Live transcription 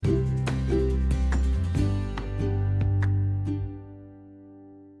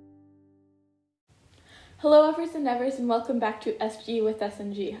Hello, Evers and Nevers, and welcome back to SG with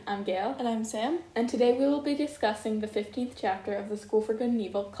S&G. I'm Gail. And I'm Sam. And today we will be discussing the 15th chapter of The School for Good and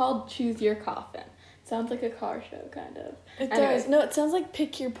Evil called Choose Your Coffin. Sounds like a car show, kind of. It does. No, it sounds like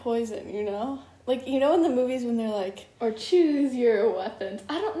Pick Your Poison, you know? Like, you know in the movies when they're like... Or Choose Your Weapons.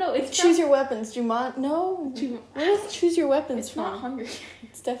 I don't know. It's Choose Your Weapons. No. Where is Choose Your Weapons it's from? It's not Hunger Games.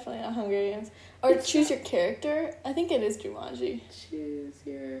 It's definitely not Hunger Games. Or it's Choose Your Character. I think it is Jumanji. Choose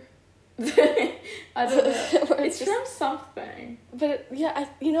Your... I don't know. It's just from something. But,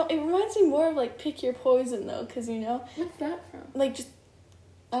 it reminds me more of, like, Pick Your Poison, though, because, you know... What's that from? Like, just...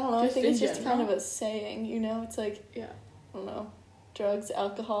 I don't know. Just I think it's just general? kind of a saying, you know? It's like... Yeah. I don't know. Drugs,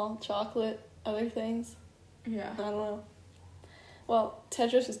 alcohol, chocolate, other things. Yeah. I don't know. Well,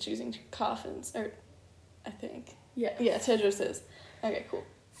 Tedros is choosing coffins, or... I think. Yeah. Yeah, Tedros is. Okay, cool.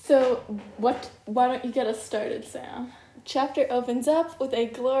 So, why don't you get us started, Sam? Chapter opens up with a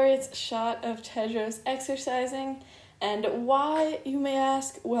glorious shot of Tedros exercising. And why, you may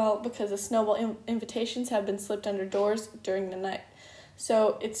ask? Well, because the snowball invitations have been slipped under doors during the night.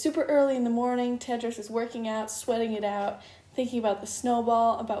 So it's super early in the morning. Tedros is working out, sweating it out, thinking about the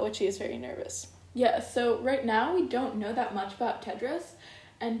snowball, about which he is very nervous. Yeah, so right now we don't know that much about Tedros.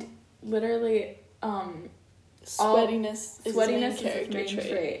 And literally, Sweatiness is his main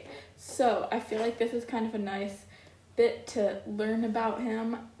trait. So I feel like this is kind of a nice bit to learn about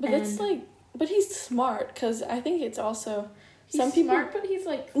him. But but he's smart, because I think it's also... He's smart, but he's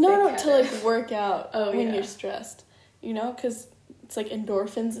like... No, to like work out when yeah. you're stressed. You know, because it's like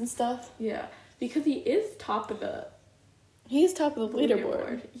endorphins and stuff. Yeah, because he is top of the... He's top of the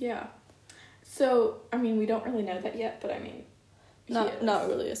leaderboard. Yeah. So, I mean, we don't really know that yet, but I mean... Not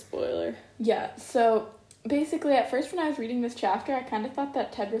really a spoiler. Yeah, so basically at first when I was reading this chapter, I kind of thought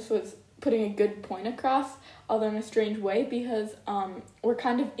that Tedros was putting a good point across, although in a strange way, because we're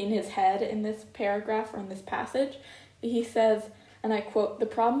kind of in his head in this paragraph or in this passage. He says, and I quote, "The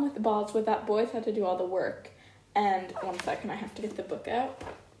problem with the balls was that boys had to do all the work." And one second, I have to get the book out.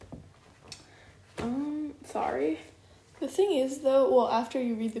 Sorry. The thing is, though, well, after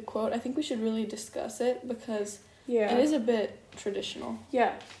you read the quote, I think we should really discuss it, because it is a bit traditional.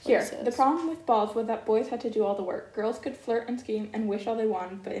 Yeah, here. "The problem with balls was that boys had to do all the work. Girls could flirt and scheme and wish all they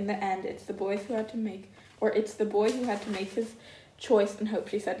wanted, but in the end, it's the boy who had to make his choice and hope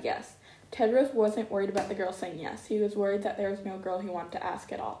she said yes. Tedros wasn't worried about the girl saying yes. He was worried that there was no girl he wanted to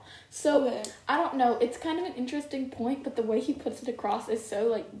ask at all." So, okay. I don't know. It's kind of an interesting point, but the way he puts it across is so,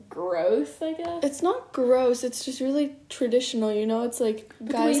 like, gross, I guess. It's not gross. It's just really traditional, you know? It's like,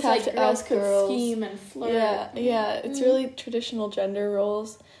 but guys have to ask girls. Scheme and flirt. Yeah. It's really traditional gender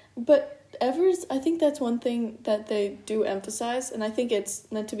roles. But Evers, I think that's one thing that they do emphasize, and I think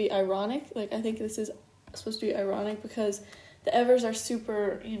it's meant to be ironic. Like, I think this is supposed to be ironic, because the Evers are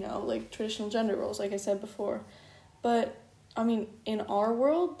super, you know, like, traditional gender roles, like I said before. But, I mean, in our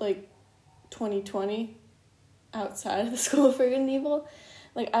world, like, 2020, outside of the School for Good and Evil,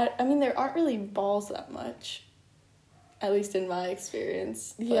 like, I mean, there aren't really balls that much, at least in my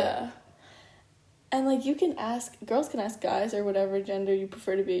experience. Yeah. And, like, girls can ask guys or whatever gender you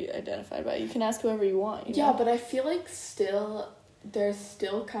prefer to be identified by. You can ask whoever you want, you know? Yeah, but I feel like there's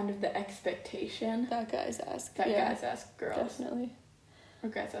still kind of the expectation that guys ask. Guys ask girls. Definitely. Or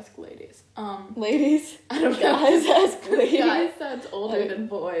guys ask ladies. Ladies? I don't know. Guys ask ladies. Guys sounds older than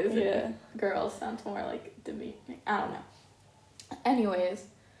boys. Yeah. And girls sounds more like demeaning. I don't know. Anyways.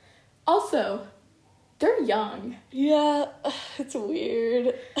 Also, they're young. Yeah, it's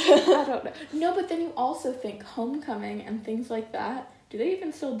weird. I don't know. No, but then you also think homecoming and things like that. Do they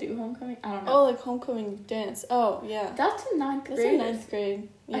even still do homecoming? I don't know. Oh, like homecoming dance. Oh, yeah. That's in 9th grade. That's in 9th grade.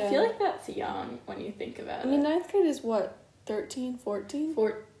 Yeah. I feel like that's young when you think about it. I mean, 9th grade is what? 13, 14?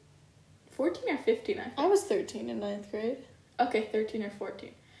 14 or 15, I think. I was 13 in 9th grade. Okay, 13 or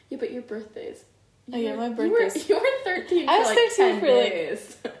 14. Yeah, but your birthdays. Oh, yeah, my birthdays. You were 13 I was for like 13 10 for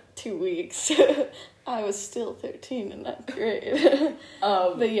days. Like 2 weeks. I was still 13 in 9th grade.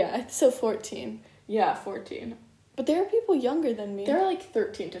 But yeah, so 14. Yeah, 14. But there are people younger than me. They're like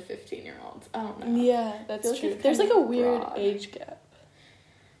 13 to 15-year-olds. I don't know. Yeah, that's like true. There's like a weird age gap.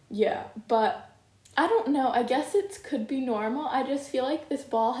 Yeah, but I don't know. I guess it could be normal. I just feel like this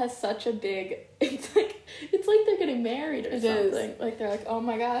ball has such a big... It's like they're getting married or something. Is. Like they're like, oh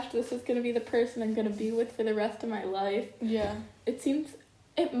my gosh, this is going to be the person I'm going to be with for the rest of my life. Yeah. It seems...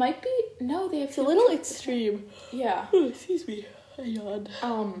 It might be... No, they have... It's a little extreme. Yeah. Oh, excuse me. I yawned.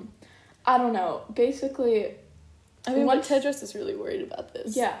 I don't know. Basically... I mean, Tedros is really worried about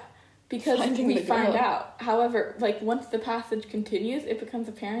this. Yeah, because we find out. However, like, once the passage continues, it becomes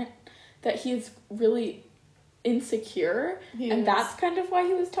apparent that he's really insecure, and that's kind of why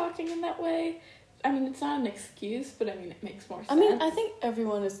he was talking in that way. I mean, it's not an excuse, but I mean, it makes more sense. I mean, I think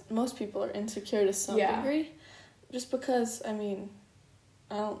most people are insecure to some degree. Just because, I mean,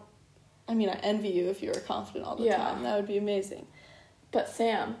 I envy you if you were confident all the time. That would be amazing. But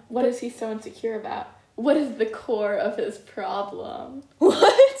Sam, what is he so insecure about? What is the core of his problem?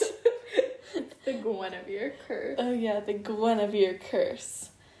 What? The Guinevere curse. Oh yeah, the Guinevere curse.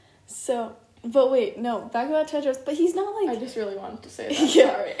 So, but wait, no, back about Tedros, but he's not like... I just really wanted to say that,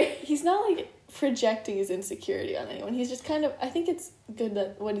 sorry. He's not like projecting his insecurity on anyone. He's just kind of, I think it's good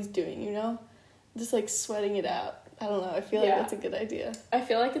that what he's doing, you know? Just like sweating it out. I don't know, I feel like that's a good idea. I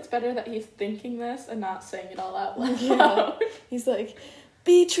feel like it's better that he's thinking this and not saying it all out loud. Yeah. He's like,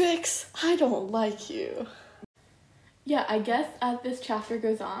 Beatrix, I don't like you. Yeah, I guess as this chapter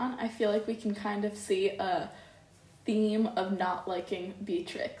goes on, I feel like we can kind of see a theme of not liking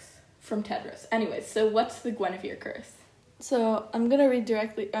Beatrix from Tedros. Anyways, so what's the Guinevere curse? So I'm going to read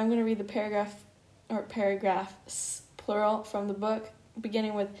the paragraphs, plural, from the book,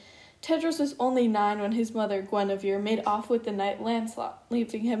 beginning with, Tedros was only 9 when his mother, Guinevere, made off with the knight Lancelot,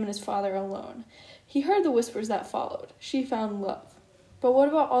 leaving him and his father alone. He heard the whispers that followed. She found love. But what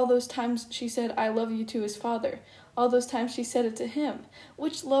about all those times she said, I love you to his father? All those times she said it to him.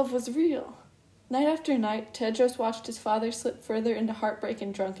 Which love was real? Night after night, Tedros watched his father slip further into heartbreak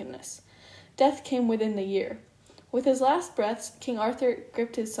and drunkenness. Death came within the year. With his last breaths, King Arthur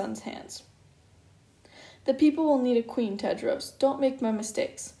gripped his son's hands. The people will need a queen, Tedros. Don't make my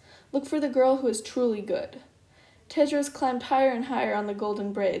mistakes. Look for the girl who is truly good. Tedros climbed higher and higher on the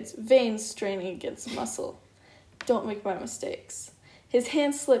golden braids, veins straining against muscle. Don't make my mistakes. His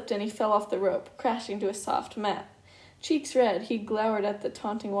hand slipped and he fell off the rope, crashing to a soft mat. Cheeks red, he glowered at the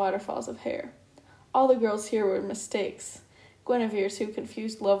taunting waterfalls of hair. All the girls here were mistakes. Guinevere's who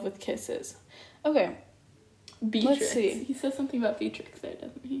confused love with kisses. Okay. Beatrix. Let's see. He says something about Beatrix there,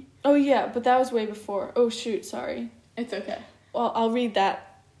 doesn't he? Oh yeah, but that was way before. Oh shoot, sorry. It's okay. Well, I'll read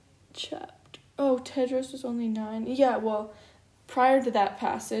that chapter. Oh, Tedros was only 9. Yeah, well, prior to that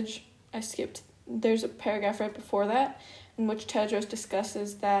passage, I skipped. There's a paragraph right before that in which Tedros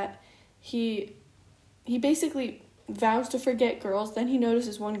discusses that he basically vows to forget girls, then he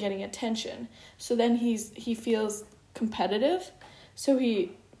notices one getting attention. So then he feels competitive. So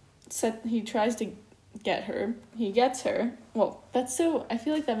he tries to get her. He gets her. Well, I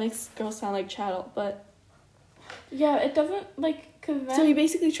feel like that makes girls sound like chattel, but yeah, it doesn't so he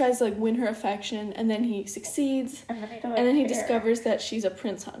basically tries to win her affection, and then he succeeds, and then he discovers that she's a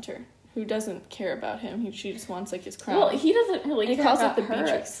prince hunter who doesn't care about him. She just wants his crown. Well, he doesn't really care about the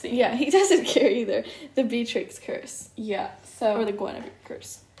Beatrix scene. Yeah, he doesn't care either. The Beatrix curse. Yeah. So or the Guinevere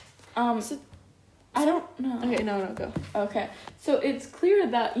curse. I don't know. Okay, no, go. Okay, so it's clear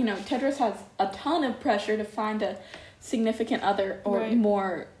that Tedros has a ton of pressure to find a significant other, or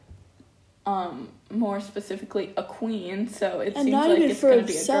more specifically a queen. So it seems like it's going to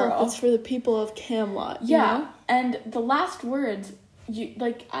be a girl. It's for the people of Camelot. Yeah, you know? And the last words.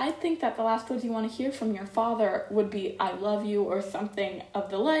 I think that the last words you want to hear from your father would be "I love you" or something of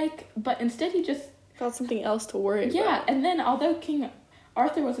the like, but instead he just got something else to worry about. Yeah, and then although King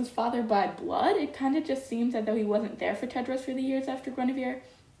Arthur was his father by blood, it kind of just seems as though he wasn't there for Tedros for the years after Guinevere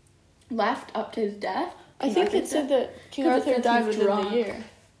left up to his death. I think it said that King Arthur died within the year.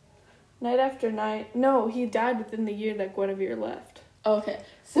 Night after night. No, he died within the year that Guinevere left. Okay.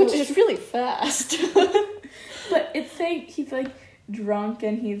 So, which is really fast. But it's saying he's drunk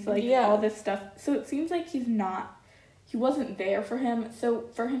and he's all this stuff. So it seems like he wasn't there for him. So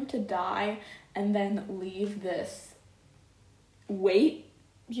for him to die and then leave this weight.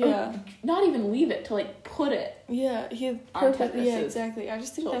 Yeah. Not even leave it, to put it. Yeah, he had purpose. Yeah, exactly. I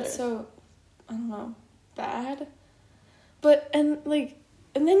just think that's so, I don't know, bad. But, and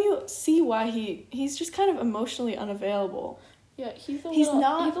then you see why he's just kind of emotionally unavailable. Yeah, he's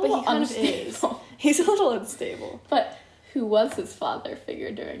not, but he kind of is. He's a little unstable. But who was his father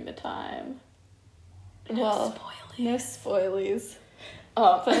figure during the time? No spoilies.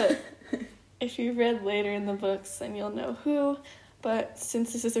 Oh. But if you read later in the books, then you'll know who. But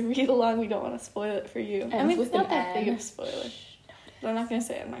since this is a read-along, we don't want to spoil it for you. It's not that big of a spoiler. But I'm not going to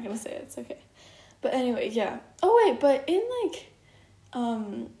say it. It's okay. But anyway, yeah. Oh, wait, but in,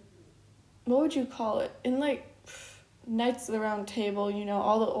 what would you call it? In, Knights of the Round Table,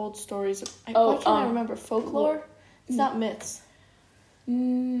 all the old stories. Why can't I remember? Folklore? It's not myths.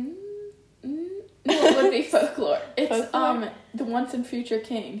 No, it would be folklore. It's, folklore? The Once and Future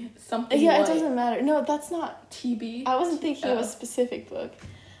King. Something Yeah, it doesn't matter. No, that's not... TB? I wasn't thinking of a specific book.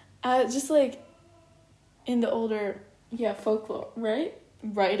 Just, in the older... Yeah, folklore, right?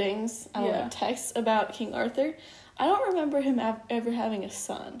 Writings, texts about King Arthur. I don't remember him ever having a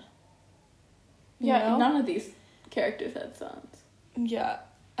son. know? None of these characters had sons. Yeah.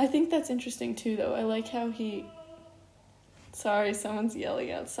 I think that's interesting too, though. I like how he... Sorry, someone's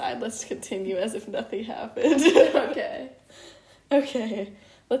yelling outside. Let's continue as if nothing happened. Okay,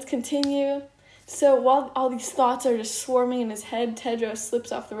 let's continue. So while all these thoughts are just swarming in his head, Tedros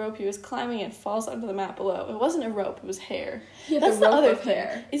slips off the rope he was climbing and falls onto the mat below. It wasn't a rope, it was hair. Yeah, that's the the other rope of thing.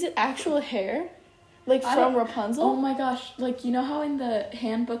 hair. Is it actual hair? Like I from don't- Rapunzel? Oh my gosh, like, you know how in the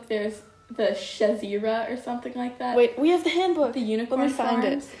handbook there's the Shazira or something like that? Wait, we have the handbook. The unicorn Let me find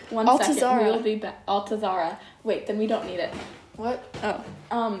farms? it. 1 second, Altazara. we'll be back. Altazara. Wait, then we don't need it. What?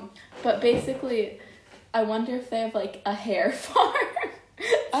 Oh. But basically, I wonder if they have, like, a hair farm.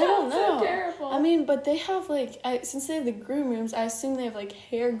 I don't know. So terrible. I mean, but they have, like, since they have the groom rooms, I assume they have, like,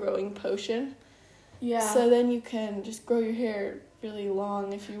 hair growing potion. Yeah. So then you can just grow your hair really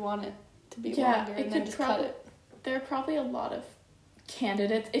long if you want it to be longer and then just cut it. There are probably a lot of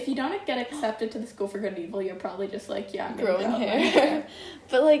candidates. If you don't get accepted to the School for Good and Evil, you're probably just like, yeah, I'm gonna Growing grow my hair.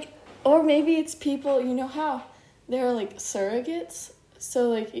 But, like, or maybe it's people, you know how there are, like, surrogates? So,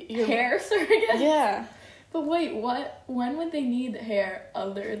 like, your Hair surrogate? Yeah. But wait, what? When would they need hair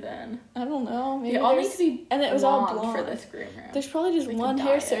other than? I don't know. Maybe They all need there's- to be and it was all blonde blonde for this groom room. There's probably just We one can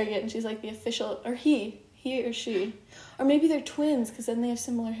hair dye it. surrogate, and she's like the official, or he or she, or maybe they're twins because then they have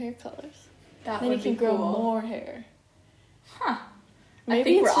similar hair colors. That Then would you can be grow cool. more hair. Huh. Maybe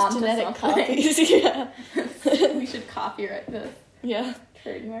think it's we're just onto genetic something. copies. Yeah. We should copyright this. Yeah.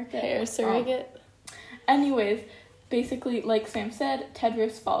 Trademark it. Hair surrogate. Anyways, basically, like Sam said,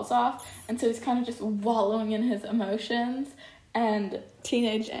 Tedros falls off, and so he's kind of just wallowing in his emotions and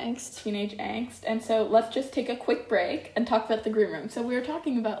Teenage angst. teenage angst. And so let's just take a quick break and talk about the groom room. So we were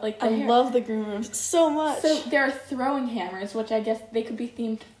talking about, like, the I hair. love the groom rooms so much. So there are throwing hammers, which I guess they could be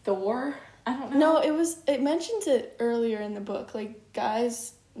themed Thor. I don't know. No, it mentions it earlier in the book, like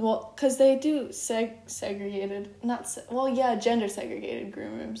guys. Well, because they do segregated, gender segregated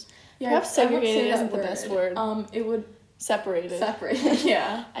groom rooms. Perhaps I won't say segregated that isn't the best word. It would Separated. separate.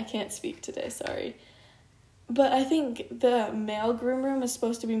 Yeah. I can't speak today, sorry. But I think the male groom room is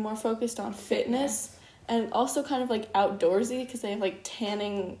supposed to be more focused on fitness and also kind of like outdoorsy because they have like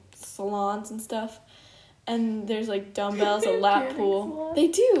tanning salons and stuff. And there's like dumbbells, a lap Tanning pool. salon? They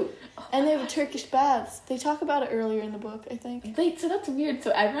do. Oh And they my have gosh. Turkish baths. They talk about it earlier in the book, I think. Wait, so that's weird.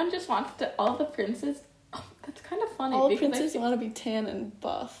 So everyone just wants to, all the princes, oh, that's kind of funny. All the because I princes feel- want to be tan and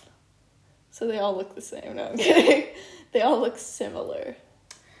buff. So they all look the same. No, I'm kidding. They all look similar.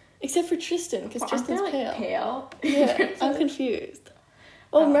 Except for Tristan, because Aren't they, Tristan's like, pale. pale? Yeah, I'm confused.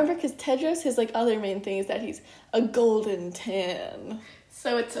 Well, Oh. remember, because Tedros, his like other main thing is that he's a golden tan.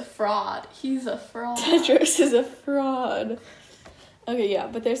 So it's a fraud. He's a fraud. Tedros is a fraud. Okay, yeah,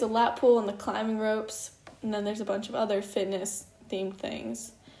 but there's a lap pool and the climbing ropes, and then there's a bunch of other fitness themed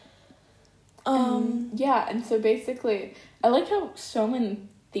things. Yeah, and so basically, I like how Soman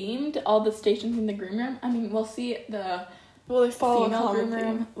themed all the stations in the groom room. I mean, we'll see the Well, they follow a female common groom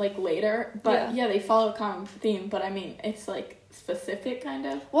room theme. like later, but Yeah. yeah, they follow a common theme. But I mean, it's like specific kind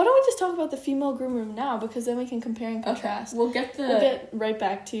of. Why don't we just talk about the female groom room now, because then we can compare and contrast. We'll get the. We'll get right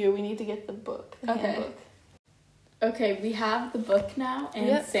back to you. We need to get the book. The Okay. handbook. Okay, we have the book now, and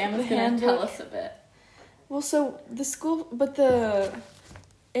Yep, Sam is the gonna tell handbook. us of it. Well, so the school, but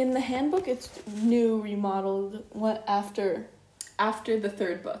in the handbook, it's new, remodeled. What after? After the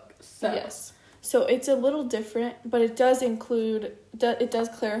third book. So Yes. So it's a little different, but it does include. It does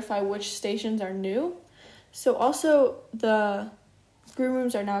clarify which stations are new. So also the groom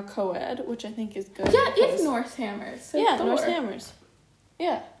rooms are now co-ed, which I think is good. Yeah, it's because- Norse hammers. So Yeah, Thor. Norse hammers.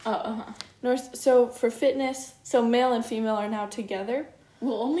 Yeah. Oh, Norse. So for fitness, so male and female are now together.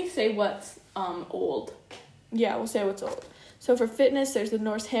 We'll only say what's old. Yeah, we'll say what's old. So for fitness, there's the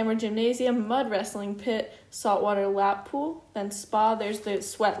Norse Hammer Gymnasium, Mud Wrestling Pit, Saltwater Lap Pool. Then spa, there's the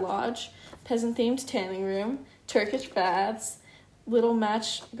Sweat Lodge, Peasant-themed Tanning Room, Turkish Baths, Little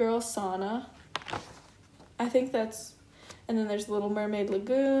Match Girl Sauna. I think that's... And then there's Little Mermaid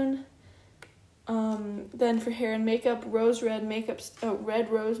Lagoon. Then for hair and makeup,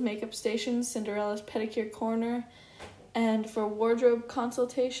 Red Rose Makeup Station, Cinderella's Pedicure Corner. And for wardrobe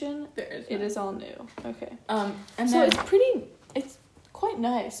consultation, it is all new. Okay. And So then it's quite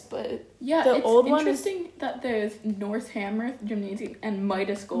nice, but yeah, the it's old one is- interesting that there's Norse Hammer Gymnasium and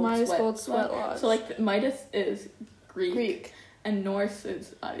Midas Gold Midas Sweat Gold Sweat Lodge. So like Midas is Greek, Greek. and Norse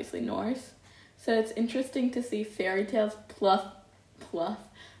is obviously Norse. So it's interesting to see fairy tales plus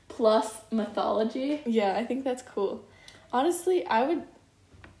mythology. Yeah, I think that's cool. Honestly, I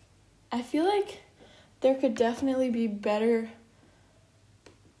feel like there could definitely be better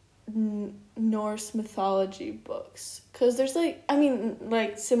Norse mythology books. Because there's, like, I mean,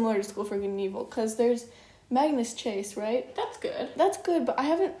 like, similar to School for Good and Evil. Because there's Magnus Chase, right? That's good. That's good, but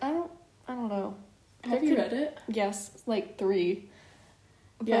I don't know. Have you read it? Yes, like 3.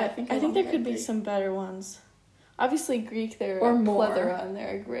 Yeah, But I think there could be some better ones. Obviously, Greek, there or are more. plethora, and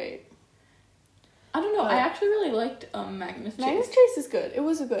they're great. I don't know. But I actually really liked Magnus Chase. Magnus Chase is good. It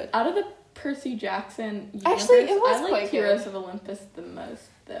was a good. Out of the Percy Jackson universe, Actually, it was I quite liked Heroes good. of Olympus the most,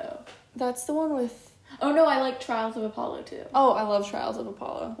 though. That's the one with... Oh, no, I like Trials of Apollo, too. Oh, I love Trials of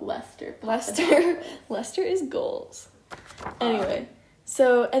Apollo. Lester. Lester is goals. Anyway,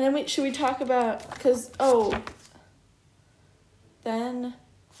 so, and then should we talk about, because,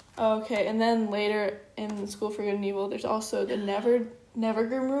 okay, and then later in School for Good and Evil, there's also the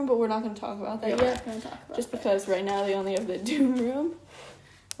Nevergroom Room, but we're not going to talk about that Yeah, we're yet. not gonna talk about Just that. because right now they only have the Doom Room.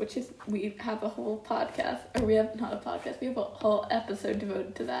 Which is, we have a whole podcast, or we have, not a podcast, we have a whole episode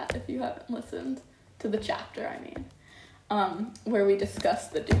devoted to that, if you haven't listened to the chapter, I mean, where we discuss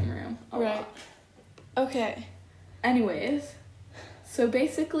the Doom Room a lot. Okay. Anyways, so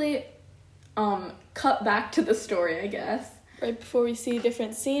basically, cut back to the story, I guess. Right before we see a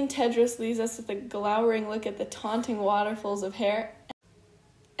different scene, Tedros leaves us with a glowering look at the taunting waterfalls of hair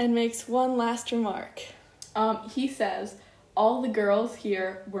and makes one last remark. He says, all the girls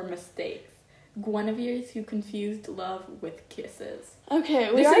here were mistakes. Guinevere's who confused love with kisses. Okay,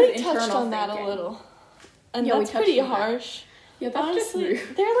 we This is already touched internal on that a thinking. little. And Yeah, we that's touched pretty on that. harsh. Yeah, that's Honestly, just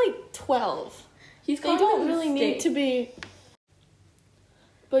rude. they're like 12. They They don't really need to be...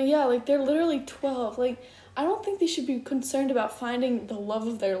 But yeah, like, they're literally 12. Like, I don't think they should be concerned about finding the love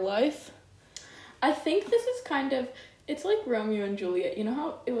of their life. I think this is kind of, it's like Romeo and Juliet. You know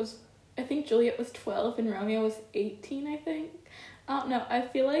how it was, I think Juliet was 12 and Romeo was 18, I think. I don't know. I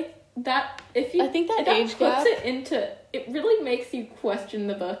feel like that, if you... I think that puts age gap... it into, it really makes you question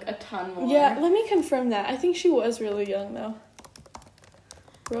the book a ton more. Yeah, let me confirm that. I think she was really young, though.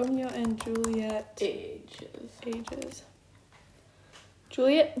 Romeo and Juliet... Ages.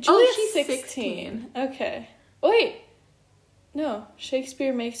 Juliet's she's 16. Okay. Wait. No,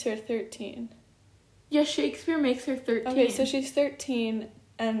 Shakespeare makes her 13. Yeah, Shakespeare makes her 13. Okay, so she's 13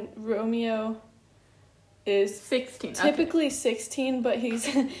 and Romeo is 16. typically 16, but his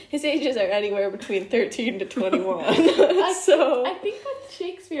ages are anywhere between 13 to 21. So I think with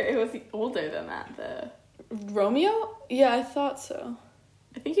Shakespeare it was older than that, though. Romeo? Yeah, I thought so.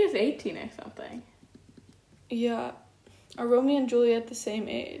 I think he was 18 or something. Yeah. Are Romeo and Juliet the same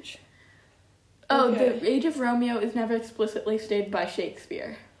age? Oh, Okay. the age of Romeo is never explicitly stated by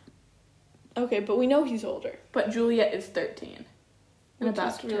Shakespeare. Okay, but we know he's older. But Juliet is 13. And Which about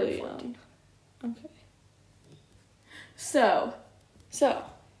is to turn really 14. Okay. So, So,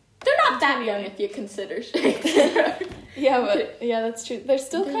 they're not that young if you consider Shakespeare. yeah, that's true. They're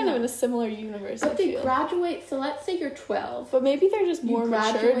still They're kind of not. in a similar universe, I But they feel. graduate, so let's say you're 12. But maybe they're just You more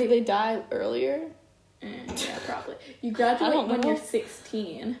mature. graduate- Do they die earlier? Yeah, probably. You I graduate don't when know. you're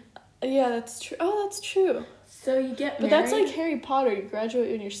 16. Yeah, that's true. Oh, that's true. So you get But married. that's like Harry Potter. You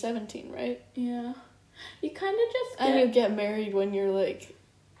graduate when you're 17, right? Yeah. You kind of just get... And you get married when you're like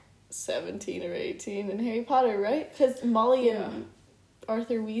 17 or 18 in Harry Potter, right? Because Molly and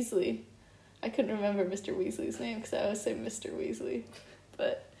Arthur Weasley. I couldn't remember Mr. Weasley's name because I always say Mr. Weasley.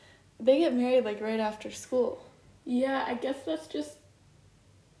 But they get married like right after school. Yeah, I guess that's just...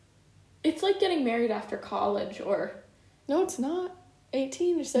 It's like getting married after college or... No, it's not.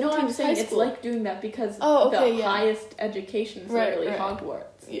 18 or 17 No, I'm is saying high it's school. like doing that because okay, the yeah. highest education is Right, literally right. Hogwarts.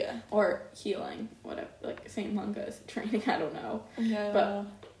 Yeah. Or healing, whatever, like St. Mungo's training, I don't know. Yeah. But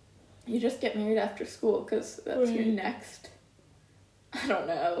you just get married after school because that's your Right. next, I don't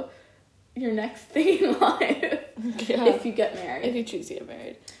know, your next thing in life yeah. if you get married. If you choose to get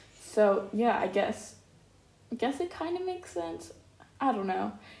married. So, yeah, I guess it kind of makes sense. I don't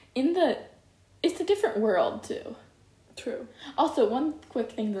know. It's a different world, too. True. Also, one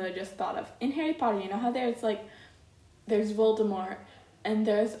quick thing that I just thought of. In Harry Potter, you know how there's Voldemort, and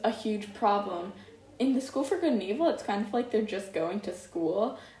there's a huge problem. In the School for Good and Evil, it's kind of like they're just going to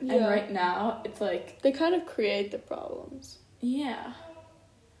school. Yeah. And right now, it's like... They kind of create the problems. Yeah.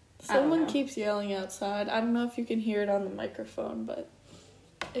 I don't Someone know. keeps yelling outside. I don't know if you can hear it on the microphone, but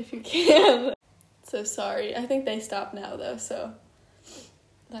if you can. So sorry. I think they stopped now, though, so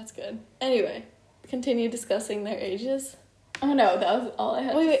that's good. Anyway, continue discussing their ages. Oh, no, that was all I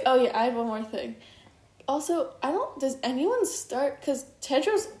had to Wait. say. Oh, yeah, I have one more thing. Also, does anyone start, because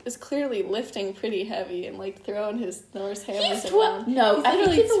Tedros is clearly lifting pretty heavy and, like, throwing his Norse hammers He's around. 12. No, He's I think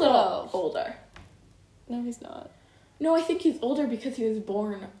literally he's a little 12. older. No, he's not. No, I think he's older because he was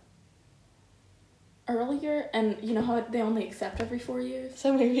born. earlier, and you know how they only accept every 4 years?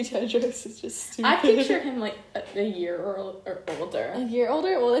 So maybe Tedros is just stupid. I picture him like a year or older. A year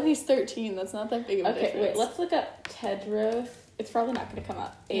older? Well, then he's 13. That's not that big of a difference. Okay, wait, let's look up Tedros. It's probably not going to come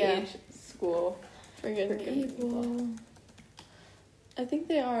up. Age, school. For good and evil. I think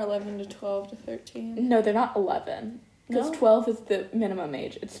they are 11 to 12 to 13. No, they're not 11. Because 12 is the minimum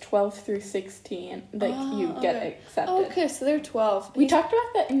age. It's 12 through 16 that you get accepted. Oh, okay, so they're 12. We talked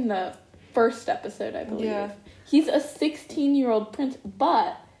about that in the first episode, I believe. Yeah. He's a 16-year-old prince,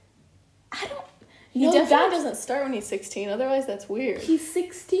 but I don't... He definitely doesn't start when he's 16, otherwise that's weird. He's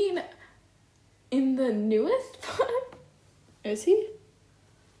 16 in the newest one? Is he?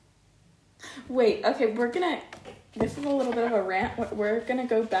 Wait, okay, we're gonna... This is a little bit of a rant. We're gonna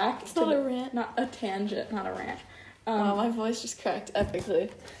go back to... not a rant. Not a tangent, not a rant. Wow, my voice just cracked epically.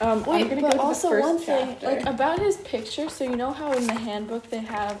 Wait, I'm gonna but go also to the one first thing, chapter. like, about his picture, so you know how in the handbook they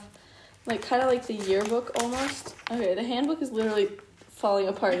have, like, kind of like the yearbook almost? Okay, the handbook is literally falling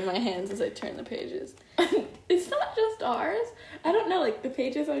apart in my hands as I turn the pages. It's not just ours. I don't know, like, the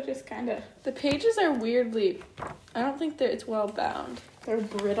pages are just kind of... The pages are weirdly... I don't think it's well bound. They're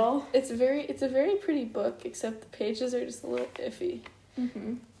brittle. It's a very pretty book, except the pages are just a little iffy.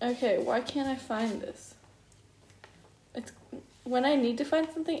 Mm-hmm. Okay, why can't I find this? It's when I need to find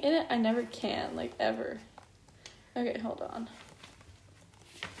something in it, I never can, like, ever. Okay, hold on.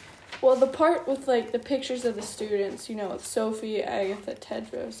 Well, the part with, like, the pictures of the students, you know, with Sophie, Agatha,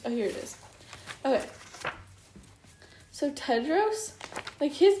 Tedros. Oh, here it is. Okay. So Tedros,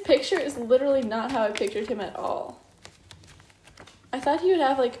 like, his picture is literally not how I pictured him at all. I thought he would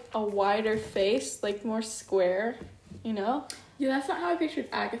have, like, a wider face, like, more square, you know? Yeah, that's not how I pictured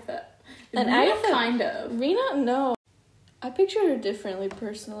Agatha. And Rena, Agatha, kind of. Rena, no. I pictured her differently,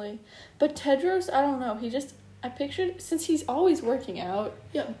 personally. But Tedros, I don't know. I pictured, since he's always working out.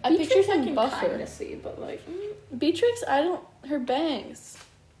 Yeah, I pictured him I can buffer. kind of see, but, like... Beatrix, her bangs.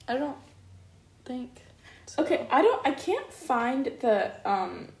 I don't think so. Okay, I can't find the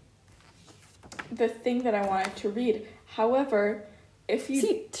thing that I wanted to read. However, if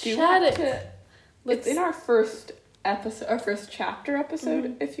you it's in our first episode, our first chapter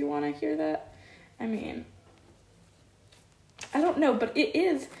episode, if you want to hear that. I mean, I don't know, but it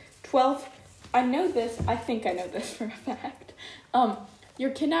is 12. I know this. I think I know this for a fact.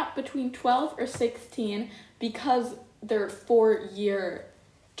 You're kidnapped between 12 or 16 because they're 4-year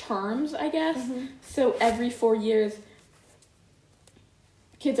terms, I guess. Mm-hmm. So every 4 years,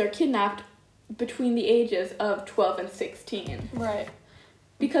 kids are kidnapped between the ages of 12 and 16. Right.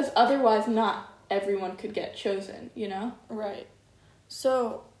 Because otherwise not everyone could get chosen, you know? Right.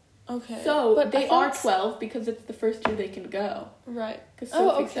 So, okay. So, but they are 12 because it's the first year they can go. Right.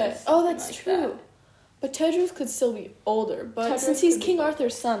 Oh, okay. Oh, that's true. That. But Tedros could still be older, but since he's King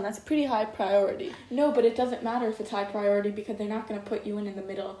Arthur's son, that's pretty high priority. No, but it doesn't matter if it's high priority because they're not going to put you in the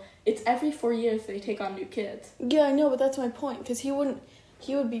middle. It's every 4 years they take on new kids. Yeah, I know, but that's my point, because he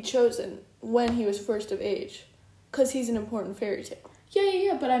would be chosen when he was first of age, because he's an important fairy tale.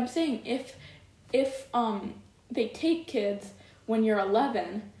 Yeah, but I'm saying if they take kids when you're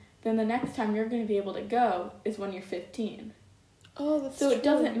 11, then the next time you're going to be able to go is when you're 15. Oh, that's so true. It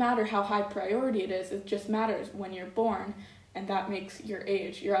doesn't matter how high priority it is. It just matters when you're born, and that makes your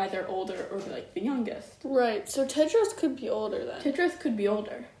age. You're either older or like the youngest. Right. So Tedros could be older then. Tedros could be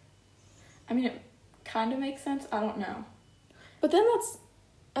older. I mean, it kind of makes sense. I don't know. But then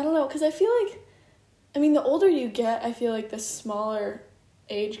I don't know, because I feel like, I mean, the older you get, I feel like the smaller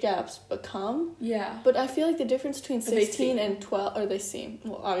age gaps become. Yeah. But I feel like the difference between 16 and 12, or they seem,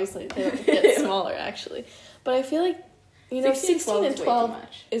 well, obviously they don't get smaller actually. But I feel like, 16 and 12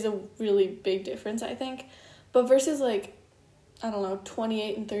 is a really big difference, I think. But versus, like, I don't know,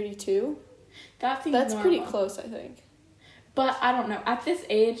 28 and 32, that's normal. Pretty close, I think. But I don't know. At this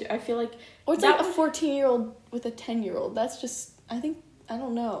age, I feel like... Or it's like a 14-year-old with a 10-year-old. That's just, I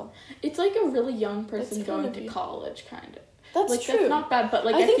don't know. It's like a really young person going to college, kind of. That's true. That's not bad, but,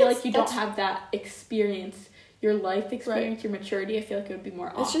 like, I feel like you don't have that experience, your life experience, right. Your maturity. I feel like it would be more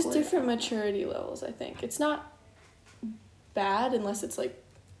awkward. It's just different maturity levels, I think. It's not bad unless it's, like,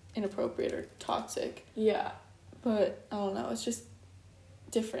 inappropriate or toxic. Yeah. But, I don't know. It's just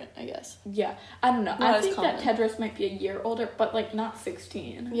different, I guess. Yeah. I don't know. I think that Tedros might be a year older, but, like, not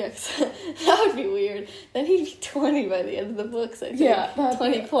 16. Yeah, that would be weird. Then he'd be 20 by the end of the books, I think. Yeah.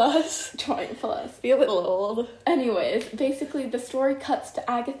 20 plus. 20 plus. Be a little old. Anyways, basically, the story cuts to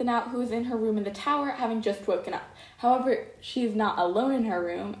Agatha now, who is in her room in the tower, having just woken up. However, she is not alone in her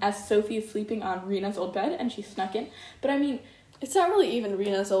room, as Sophie is sleeping on Rena's old bed, and she snuck in. But, I mean... It's not really even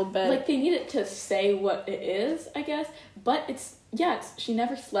Rena's old bed. Like, they need it to say what it is, I guess. But it's yeah, she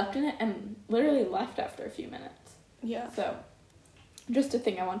never slept in it and literally left after a few minutes. Yeah. So, just a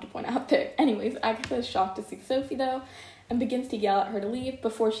thing I want to point out there. Anyways, Agatha is shocked to see Sophie, though, and begins to yell at her to leave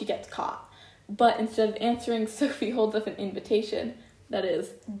before she gets caught. But instead of answering, Sophie holds up an invitation that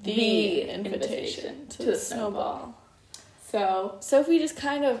is the invitation to the snowball. So Sophie just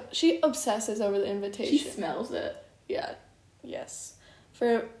she obsesses over the invitation. she smells it. Yeah. Yes.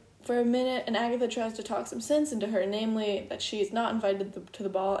 For a minute, and Agatha tries to talk some sense into her, namely that she is not invited to the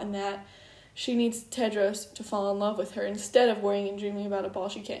ball and that she needs Tedros to fall in love with her instead of worrying and dreaming about a ball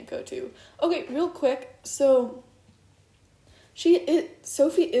she can't go to. Okay, real quick. So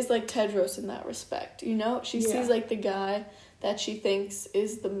Sophie is like Tedros in that respect, you know? She sees like the guy that she thinks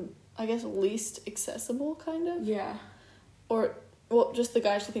is the, I guess, least accessible, kind of. Yeah. Or, well, just the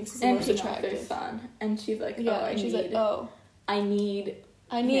guy she thinks is the most attractive. Their son. And she's like, I need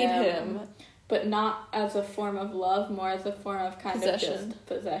him. But not as a form of love, more as a form of kind of just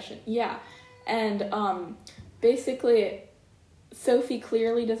possession. Yeah. And basically, Sophie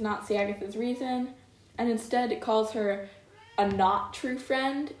clearly does not see Agatha's reason, and instead it calls her a not true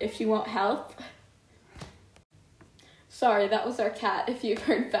friend if she won't help. Sorry, that was our cat. If you've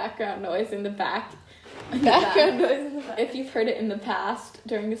heard background noise in the back. If you've heard it in the past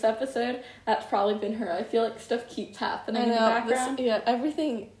during this episode, that's probably been her. I feel like stuff keeps happening in the background.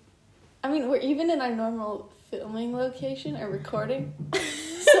 Everything. I mean, we're even in our normal filming location or recording.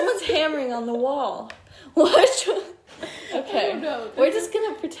 Someone's hammering on the wall. What? Okay. We're just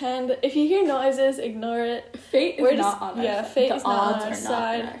gonna pretend. If you hear noises, ignore it. Fate is not on our side. Yeah, fate is not on our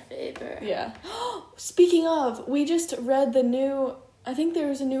side. Not in our favor. Yeah. Speaking of, we just read the new. I think there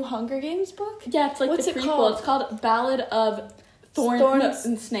was a new Hunger Games book. Yeah, it's like What's the it prequel. called? It's called Ballad of Thorns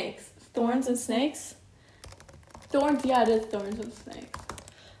and Snakes. Thorns and Snakes? Thorns, yeah, it is Thorns and Snakes.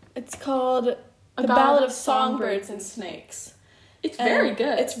 It's called The Ballad of Songbirds and Snakes. It's very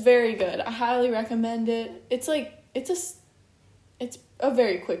good. It's very good. I highly recommend it. It's a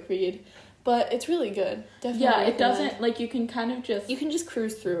very quick read, but it's really good. Definitely. Yeah, it doesn't, like, you can kind of just... You can just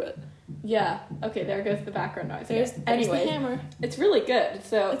cruise through it. Yeah. Okay, there goes the background noise. There's the hammer. It's really good.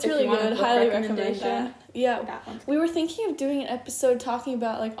 So it's really good. Highly recommend that. Yeah. That one's we were thinking of doing an episode talking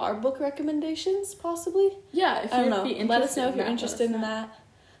about like our book recommendations, possibly. Yeah, if you're let us know if you're interested in that.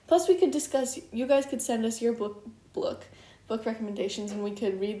 Plus, we could discuss. You guys could send us your book recommendations, and we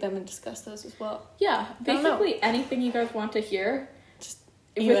could read them and discuss those as well. Yeah, basically anything you guys want to hear.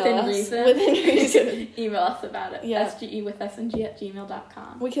 Within reason. Email us about it. Yeah.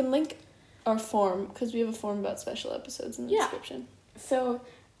 sgewithsng@gmail.com. We can link our form, because we have a form about special episodes in the description. So,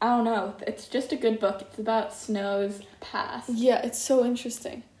 I don't know. It's just a good book. It's about Snow's past. Yeah, it's so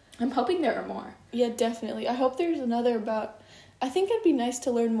interesting. I'm hoping there are more. Yeah, definitely. I hope there's another about... I think it'd be nice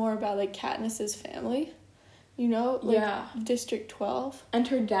to learn more about, like, Katniss's family. You know? Like, District 12. And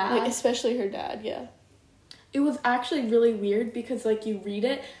her dad. Like, especially her dad, yeah. It was actually really weird because, like, you read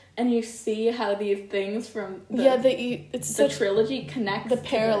it and you see how these things from the trilogy connect. The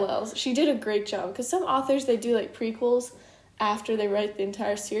parallels. She did a great job because some authors, they do, like, prequels after they write the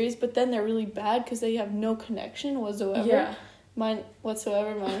entire series, but then they're really bad because they have no connection whatsoever. Yeah. Minus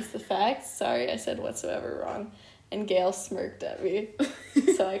the facts. Sorry, I said whatsoever wrong. And Gail smirked at me,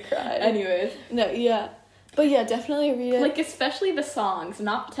 so I cried. Anyways. No, yeah. But yeah, definitely read it. Like, especially the songs,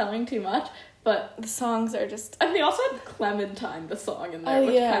 not telling too much. But the songs are just... And they also had Clementine, the song, in there,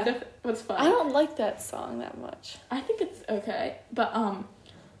 which kind of was fun. I don't like that song that much. I think it's okay. But,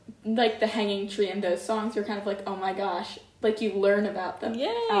 like, the Hanging Tree and those songs, you're kind of like, oh my gosh. Like, you learn about them. Yay,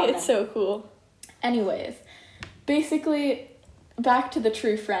 it's so cool. Anyways, basically, back to the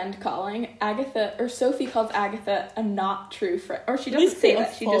true friend calling. Sophie calls Agatha a not true friend. Or she doesn't say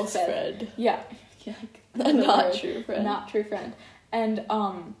that. She just says... friend. Yeah. A not true friend. Not true friend. And,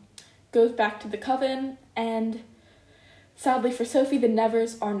 goes back to the coven, and sadly for Sophie, the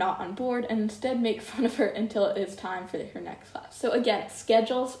Nevers are not on board and instead make fun of her until it is time for her next class. So again,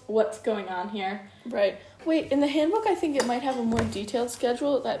 schedules, what's going on here. Right. Wait, in the handbook, I think it might have a more detailed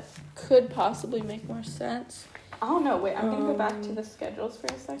schedule that could possibly make more sense. I don't know. Wait, I'm going to go back to the schedules for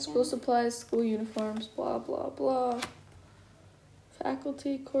a second. School supplies, school uniforms, blah, blah, blah.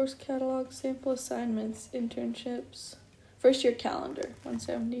 Faculty, course catalog, sample assignments, internships. First year calendar,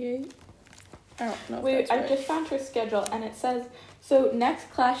 178. I don't know. Wait, I just found her schedule, and it says, so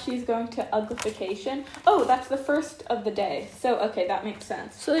next class she's going to uglification. Oh, that's the first of the day. So, okay, that makes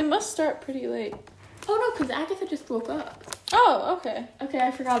sense. So they must start pretty late. Oh, no, because Agatha just woke up. Oh, okay. Okay,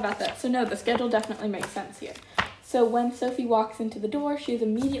 I forgot about that. So, no, the schedule definitely makes sense here. So when Sophie walks into the door, she is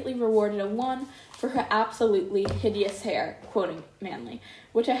immediately rewarded a 1 for her absolutely hideous hair, quoting Manly,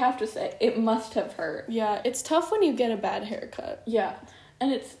 which I have to say, it must have hurt. Yeah, it's tough when you get a bad haircut. Yeah,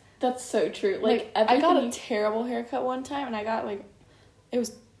 and that's so true. Like I got a terrible haircut one time, and I got, like, it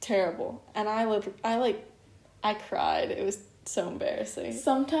was terrible, and I cried. It was so embarrassing.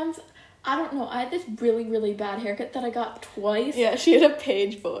 Sometimes, I don't know, I had this really, really bad haircut that I got twice. Yeah, she had a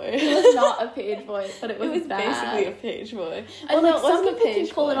page boy. It was not a page boy, but it was bad. Basically a page boy. Well, no, some people can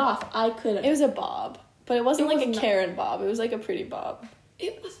pull it off. I couldn't. It was a bob, but it wasn't like a Karen bob. It was like a pretty bob.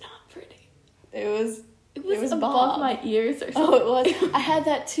 It was not pretty. It was above bob. my ears or something. Oh, it was. I had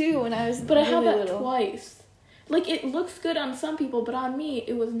that too when I was But I had that little. twice. Like, it looks good on some people, but on me,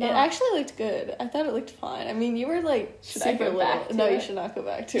 it was not. It actually looked good. I thought it looked fine. I mean, you were, like, should I go back to No, it? you should not go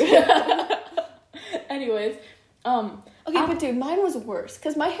back to it. Anyways, Okay, but dude, mine was worse,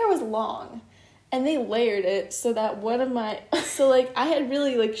 because my hair was long, and they layered it so that like, I had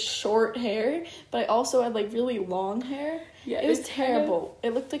really, like, short hair, but I also had, like, really long hair. yeah, It was terrible.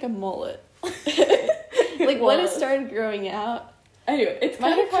 It looked like a mullet. Like, when it started growing out. Anyway, My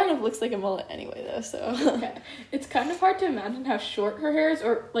hair kind of looks like a mullet anyway, though, so. Okay. It's kind of hard to imagine how short her hair is,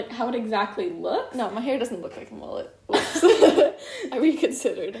 or, like, how it exactly looks. No, my hair doesn't look like a mullet. I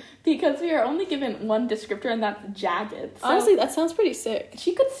reconsidered. Because we are only given one descriptor, and that's jagged. So Honestly, that sounds pretty sick.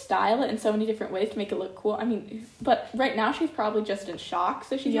 she could style it in so many different ways to make it look cool. I mean, but right now she's probably just in shock,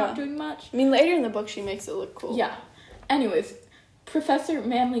 so she's not doing much. I mean, later in the book, she makes it look cool. Yeah. Anyways, Professor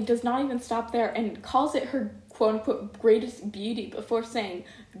Manley does not even stop there and calls it her quote-unquote greatest beauty before saying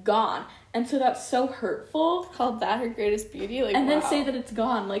gone. And so that's so hurtful. Called that her greatest beauty? Like, and wow. then say that it's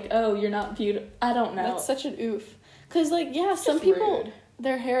gone. Like, oh, you're not beautiful. I don't know. That's such an oof. Because, like, yeah, It's some just people, rude.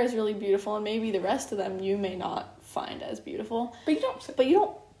 their hair is really beautiful, and maybe the rest of them you may not find as beautiful. But you don't... But you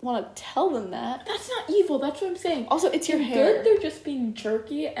don't want to tell them that. That's not evil. That's what I'm saying. Also, it's your in hair. good, they're just being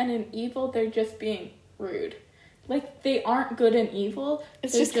jerky, and in evil, they're just being rude. Like, they aren't good and evil.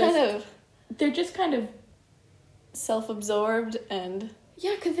 It's just kind of... They're just kind of... self-absorbed and...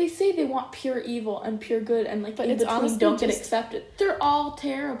 Yeah, because they say they want pure evil and pure good, and, like, but in it's between honestly don't get just... accepted. They're all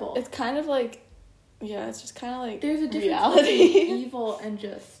terrible. It's kind of like... Yeah, it's just kind of like There's a difference reality. between evil and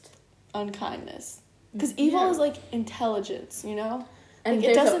just... unkindness. Because evil Yeah. is, like, intelligence, you know? And like,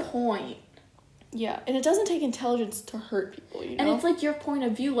 it there's doesn't... a point. Yeah, and it doesn't take intelligence to hurt people, you know? And it's, like, your point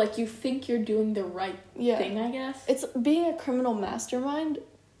of view. Like, you think you're doing the right thing, I guess. It's being a criminal mastermind,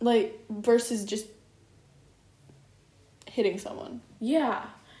 like, versus just hitting someone. Yeah.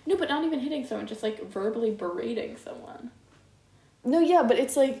 No, but not even hitting someone. Just, like, verbally berating someone. No, yeah, but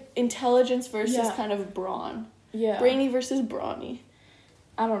it's, like, intelligence versus Yeah. kind of brawn. Yeah. Brainy versus brawny.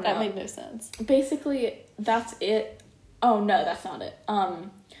 I don't know. That made no sense. Basically, that's it. Oh, no, that's not it.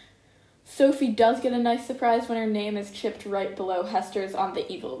 Sophie does get a nice surprise when her name is chipped right below Hester's on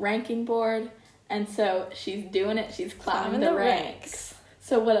the evil ranking board. And so she's doing it. She's climbing the ranks.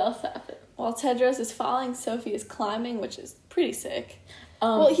 So what else happened? While Tedros is falling, Sophie is climbing, which is pretty sick.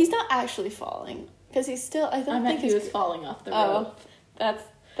 Well, he's not actually falling. Because he's still... I think he was falling off the rope.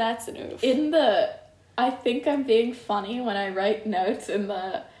 That's an oof. I think I'm being funny when I write notes in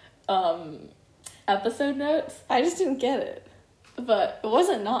the episode notes. I just didn't get it. But it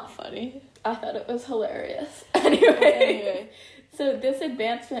wasn't not funny. I thought it was hilarious. Anyway. So this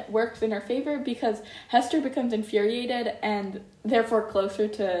advancement works in her favor because Hester becomes infuriated and therefore closer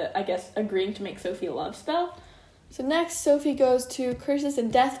to, I guess, agreeing to make Sophie a love spell. So next, Sophie goes to Curses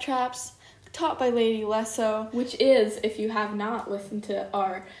and Death Traps, taught by Lady Lesso. Which is, if you have not listened to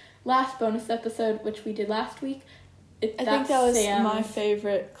our last bonus episode, which we did last week, I think that was Sam's, my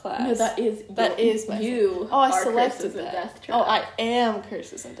favorite class. No, that is my you. Oh, I are selected Curses that. And Death Traps. Oh, I am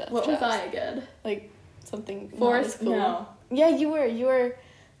Curses and Death What Traps. was I again? Like something Forest? Cool. No. Yeah, you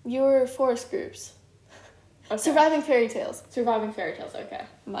were forest groups. Okay. Surviving Fairy Tales. Surviving Fairy Tales. Okay.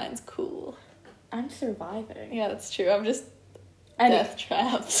 Mine's cool. I'm surviving. Yeah, that's true. I'm just Death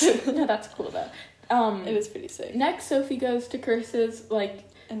Traps. No, that's cool though. It is pretty sick. Next, Sophie goes to Curses, like.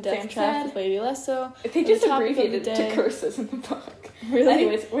 And Death Traps with Lady Lesso. They just abbreviated it to Curses in the book. Really?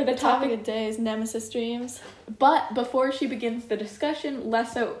 Anyways, where the topic of the day is Nemesis Dreams. But before she begins the discussion,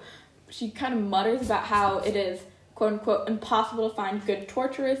 Lesso, she kind of mutters about how it is, quote unquote, impossible to find good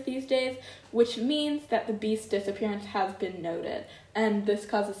torturers these days, which means that the beast's disappearance has been noted. And this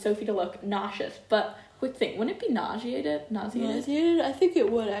causes Sophie to look nauseous. But quick thing, wouldn't it be nauseated? Nauseated? I think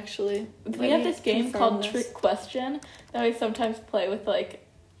it would, actually. We have this game called Trick Question that we sometimes play with, like,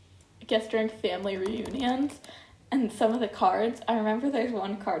 I guess during family reunions, and some of the cards, I remember there's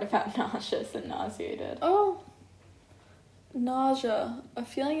one card about nauseous and nauseated. Oh. Nausea. A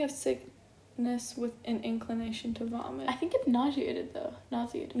feeling of sick... sickness with an inclination to vomit. I think it's nauseated, though.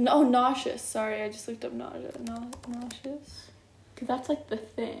 Nauseated. No, nauseous. Sorry, I just looked up nausea. Nauseous. Because that's, like, the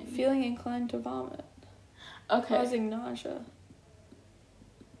thing. Feeling inclined to vomit. Okay. Causing nausea.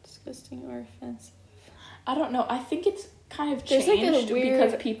 Disgusting or offensive. I don't know. I think it's kind of There's, changed like, a weird...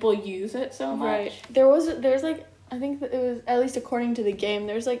 because people use it so much. Right. There's, like, I think that it was, at least according to the game,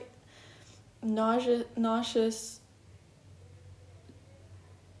 there's, like, nauseous...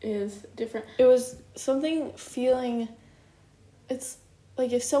 Is different. It was something feeling... It's,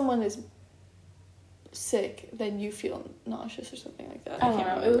 like, if someone is sick, then you feel nauseous or something like that. I don't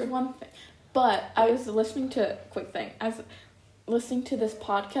know. It was one thing. But I was listening to... Quick thing. I was listening to this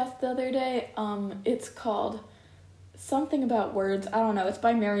podcast the other day. It's called something about words. I don't know. It's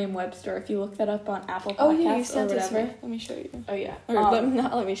by Merriam-Webster. If you look that up on Apple Podcasts oh, yeah, you sent or whatever. It to me. Let me show you. Oh, yeah. Or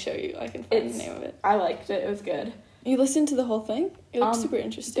let me show you. I can find the name of it. I liked it. It was good. You listened to the whole thing? It looks super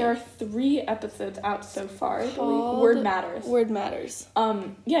interesting. There are 3 episodes out so far, I believe. Called Word Matters. Word Matters.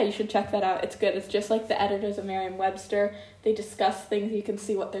 Yeah, you should check that out. It's good. It's just like the editors of Merriam-Webster. They discuss things. You can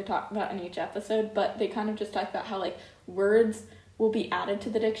see what they're talking about in each episode, but they kind of just talk about how, like, words will be added to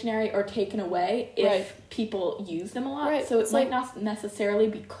the dictionary or taken away if people use them a lot. Right. So it might not necessarily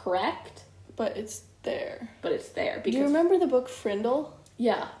be correct. But it's there. But it's there. Because, do you remember the book Frindle?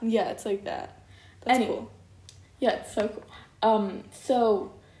 Yeah. Yeah, it's like that. That's cool. Yeah, it's so cool.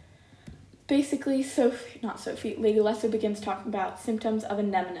 So basically, Lady Lesso begins talking about symptoms of a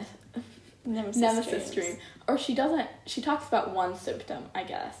nemesis dream. Or she talks about one symptom, I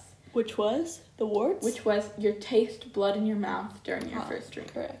guess. Which was? The warts? Which was your taste blood in your mouth during your first dream.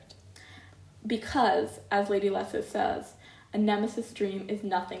 Correct. Because, as Lady Lesso says, a nemesis dream is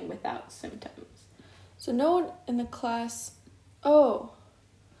nothing without symptoms. So no one in the class... Oh...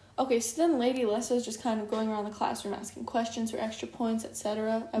 Okay, so then Lady Lesso is just kind of going around the classroom asking questions for extra points,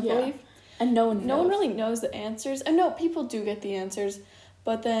 etc., I believe. And no one knows. No one really knows the answers. I know people do get the answers,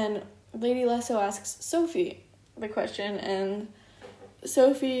 but then Lady Lesso asks Sophie the question, and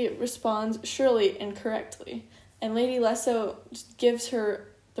Sophie responds surely incorrectly. And Lady Lesso just gives her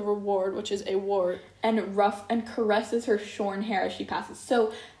the reward, which is a wart. And caresses her shorn hair as she passes.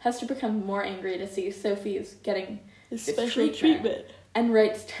 So Hester becomes more angry to see Sophie is getting this special treatment. And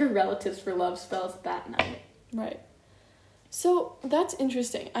writes to her relatives for love spells that night. Right. So, that's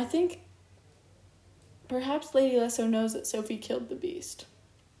interesting. I think perhaps Lady Lesso knows that Sophie killed the beast.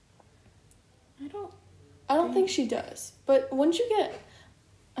 I don't think she does. But wouldn't you get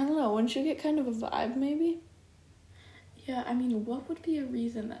kind of a vibe, maybe? Yeah, I mean, what would be a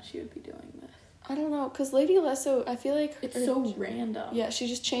reason that she would be doing this? I don't know, because Lady Lesso, I feel like... It's so random. Yeah, she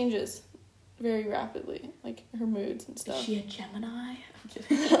just changes very rapidly, like her moods and stuff. Is she a Gemini?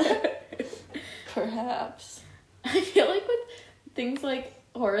 Perhaps. I feel like with things like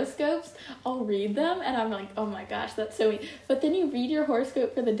horoscopes, I'll read them and I'm like, oh my gosh, that's so weird. But then you read your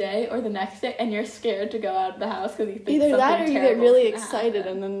horoscope for the day or the next day and you're scared to go out of the house because you think either that or you get really excited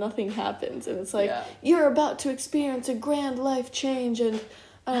happen. And then nothing happens and it's like, you're about to experience a grand life change and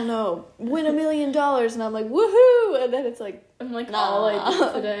I don't know, win $1 million, and I'm like, woohoo! And then it's like, I'm like, all I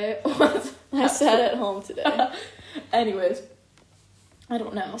did today was I sat at home today. Anyways, I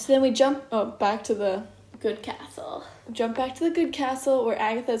don't know. So then we jump back to the Good Castle. Jump back to the Good Castle where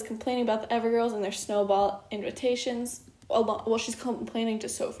Agatha is complaining about the Evergirls and their snowball invitations. Well, she's complaining to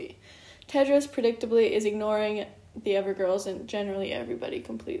Sophie. Tedros, predictably, is ignoring the Evergirls and generally everybody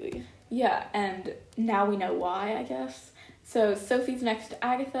completely. Yeah, and now we know why, I guess. So Sophie's next to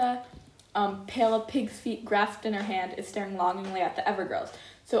Agatha. Pale of pig's feet grasped in her hand is staring longingly at the Evergirls.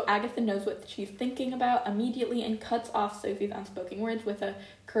 So Agatha knows what she's thinking about immediately and cuts off Sophie's unspoken words with a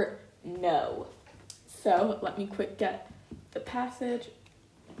curt no. So let me quick get the passage.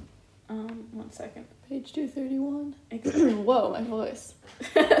 1 second. Page 231. Exactly. Whoa, my voice.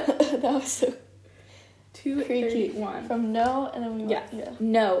 That was so 231. From no, and then we yeah.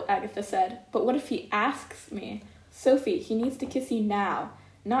 No, Agatha said. But what if he asks me? Sophie, he needs to kiss you now,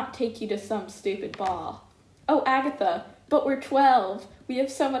 not take you to some stupid ball. Oh, Agatha, but we're 12. We have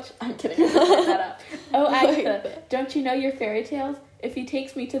so much... I'm kidding. I'm gonna that up. Oh, Agatha, don't you know your fairy tales? If he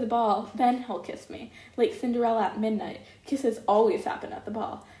takes me to the ball, then he'll kiss me. Like Cinderella at midnight. Kisses always happen at the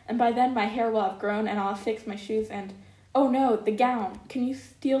ball. And by then my hair will have grown and I'll have fixed my shoes and... Oh no, the gown. Can you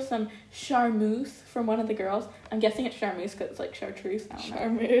steal some charmeuse from one of the girls? I'm guessing it's charmeuse because it's like chartreuse. I don't know.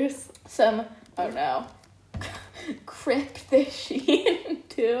 Charmeuse. Some... Oh no. Crepe fishing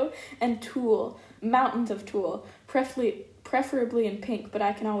too, and tulle, mountains of tulle, preferably in pink, but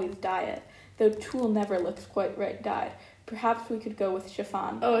I can always dye it, though tulle never looks quite right dyed. Perhaps we could go with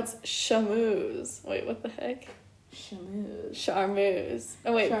chiffon. Oh, it's chamouse. Wait, what the heck? Charmeuse.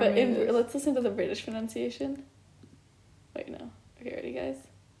 Oh wait, Charmeuse. but let's listen to the British pronunciation. Wait, no. Okay, ready, guys?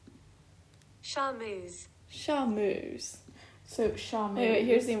 Charmeuse. Charmeuse. So charmeuse. Wait,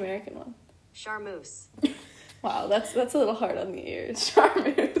 here's the American one. Charmeuse. Wow, that's a little hard on the ears.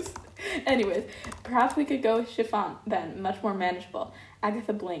 Charmeuse. Anyways, perhaps we could go with chiffon then, much more manageable.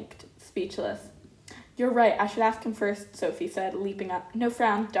 Agatha blinked, speechless. You're right, I should ask him first, Sophie said, leaping up. No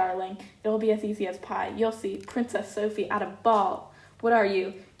frown, darling. It'll be as easy as pie. You'll see. Princess Sophie at a ball. What are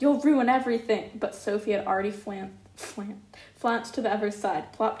you? You'll ruin everything. But Sophie had already flounced to the other's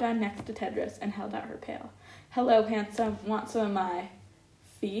side, plopped down next to Tedros, and held out her pail. Hello, handsome. Want some of my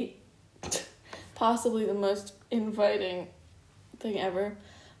feet? Possibly the most inviting thing ever,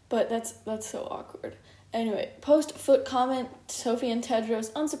 but that's so awkward. Anyway, post-foot comment, Sophie and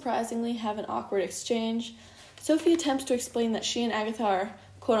Tedros unsurprisingly have an awkward exchange. Sophie attempts to explain that she and Agatha are,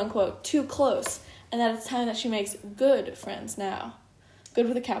 quote-unquote, too close, and that it's time that she makes good friends now. Good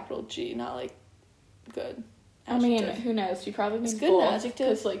with a capital G, not like good. Adjective. I mean, who knows? She probably means it's good both, an adjective.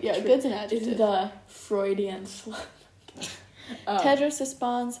 'cause, like, yeah, good's an adjective. The Freudian slip. Tedros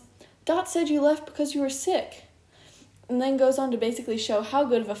responds, Dot said you left because you were sick. And then goes on to basically show how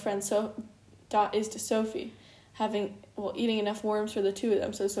good of a friend Dot is to Sophie, eating enough worms for the two of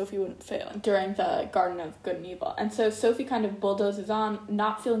them so Sophie wouldn't fail. During the Garden of Good and Evil. And so Sophie kind of bulldozes on,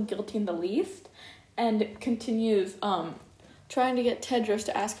 not feeling guilty in the least, and continues trying to get Tedros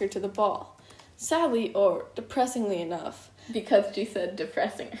to ask her to the ball. Sadly, or depressingly enough, because she said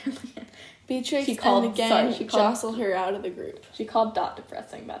depressing earlier. Beatrix and the gang jostle her out of the group. She called Dot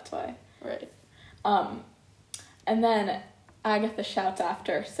depressing, that's why. Right. And then Agatha shouts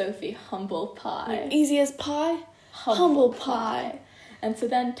after Sophie, humble pie. Like, easy as pie? Humble pie. And so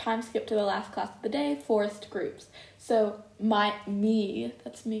then time skip to the last class of the day, forest groups. So that's me.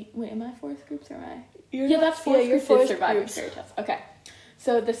 Wait, am I forest groups or am I? That's forest groups is surviving fairy tales. Okay.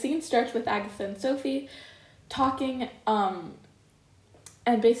 So the scene starts with Agatha and Sophie talking,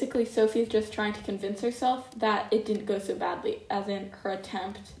 and basically Sophie's just trying to convince herself that it didn't go so badly, as in her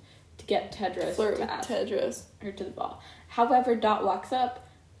attempt to get Tedros to ask her to the ball. However, Dot walks up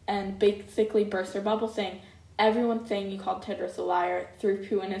and basically bursts her bubble, saying, everyone's saying you called Tedros a liar, threw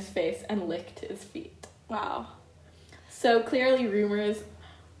poo in his face, and licked his feet. Wow. So clearly rumors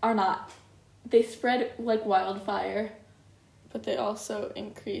are not, they spread like wildfire. But they also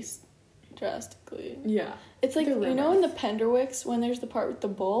increase drastically. Yeah. It's like, you know in the Penderwicks, when there's the part with the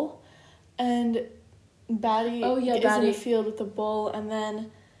bull, and Batty is in the field with the bull, and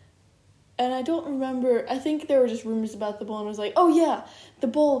I don't remember, I think there were just rumors about the bull, and it was like, oh yeah, the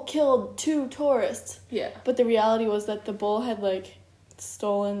bull killed 2 tourists. Yeah. But the reality was that the bull had,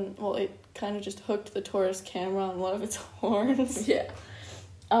 stolen, it kind of just hooked the tourist camera on one of its horns. Yeah.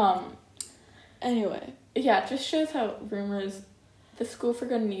 Anyway. Yeah, it just shows how rumors, the School for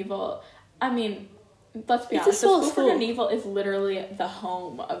Good and Evil, I mean, let's be honest, the School for Good and Evil is literally the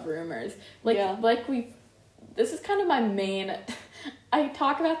home of rumors. This is kind of my main, I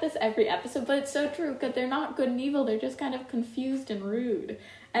talk about this every episode, but it's so true, because they're not good and evil, they're just kind of confused and rude.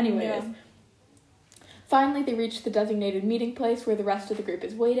 Anyways, finally they reach the designated meeting place where the rest of the group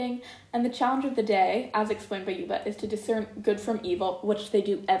is waiting, and the challenge of the day, as explained by Yuba, is to discern good from evil, which they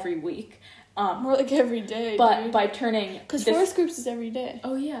do every week. More like every day, but by turning... Because forest groups is every day.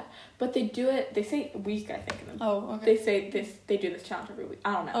 Oh, yeah. But they do it... They say week, I think. Oh, okay. They say they do this challenge every week.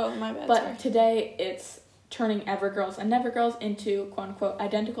 I don't know. Oh, my bad, But sorry. today, it's turning Evergirls and Nevergirls into, quote-unquote,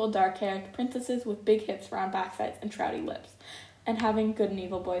 identical dark-haired princesses with big hips, round backsides, and trouty lips. And having good and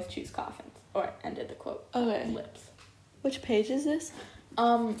evil boys choose coffins. Or ended the quote. Okay. Lips. Which page is this?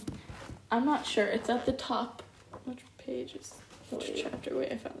 I'm not sure. It's at the top. Which page is... Which chapter?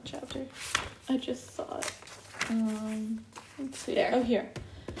 Wait, I found the chapter. I just saw it. Let's see. There. Oh, here.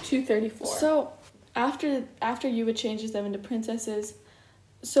 234. So, after Yuba changes them into princesses,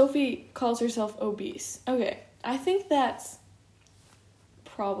 Sophie calls herself obese. Okay, I think that's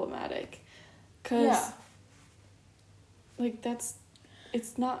problematic. Because,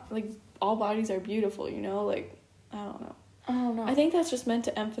 it's not, all bodies are beautiful, you know? I don't know. I don't know. I think that's just meant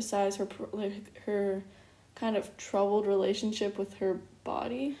to emphasize her kind of troubled relationship with her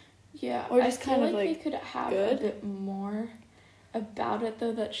body. Yeah, or just I feel they could have good. a bit more about it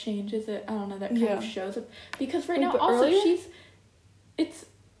though that changes it. I don't know, that kind of shows it, because right now also earlier?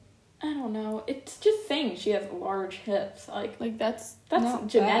 I don't know, it's just saying she has large hips, that's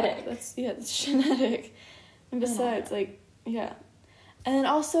genetic. Bad. That's genetic. And besides, and then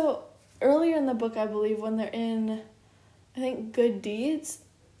also earlier in the book, I believe when they're in, I think Good Deeds,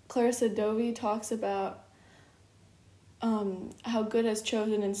 Clarissa Dovey talks about how good has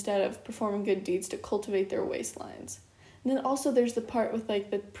chosen instead of performing good deeds to cultivate their waistlines. And then also there's the part with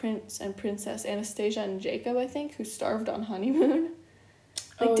like the prince and princess Anastasia and Jacob, I think, who starved on honeymoon.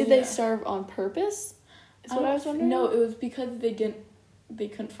 Like, did they starve on purpose? Is what I was wondering. No, it was because they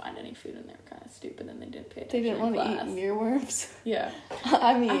couldn't find any food and they were kind of stupid and they didn't pay attention. They didn't want to eat mealworms. Yeah.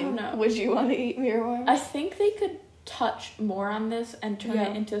 I mean, I don't know. Would you want to eat mealworms? I think they could touch more on this and turn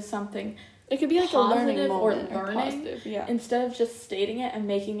it into something. It could be like a learning moment or learning, positive, yeah. Instead of just stating it and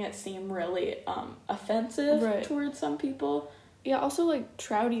making it seem really offensive towards some people. Yeah, also like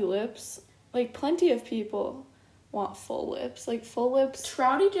trouty lips. Like plenty of people want full lips. Like full lips.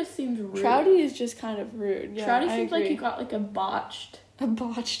 Trouty just seems rude. Trouty is just kind of rude. Yeah, Trouty seems like you got like a botched like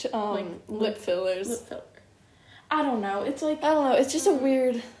lip fillers. Lip filler. I don't know. It's like I don't know. It's just a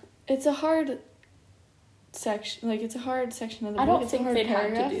weird. It's a hard section. Like it's a hard section of the book. I don't think they'd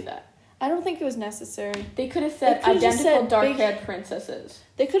have to do that. I don't think it was necessary. They could have said identical dark-haired princesses.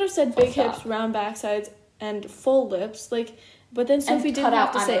 They could have said big hips, round backsides, and full lips. Like, but then Sophie didn't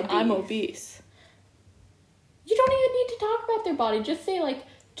have to say I'm obese. You don't even need to talk about their body. Just say like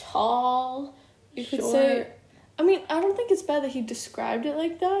tall. You could say. I mean, I don't think it's bad that he described it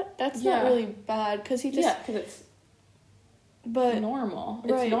like that. That's not really bad because he just. Yeah, because it's. But normal.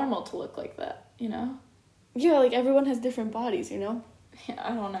 It's normal to look like that, you know. Yeah, like everyone has different bodies, you know. Yeah,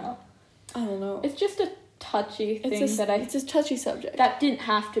 I don't know. It's just a touchy thing it's a touchy subject. That didn't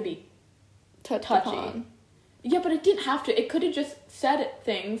have to be touchy. Upon. Yeah, but it didn't have to. It could have just said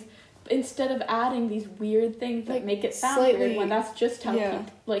things instead of adding these weird things that make it sound weird when that's just how people,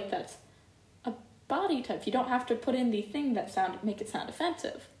 like that's a body type. You don't have to put in the thing that make it sound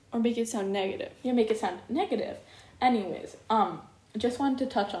offensive. Or make it sound negative. Yeah, make it sound negative. Anyways, just wanted to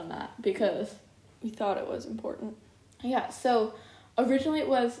touch on that because we thought it was important. Yeah, so originally it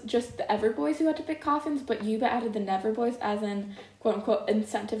was just the Everboys who had to pick coffins, but Yuba added the Neverboys as an quote-unquote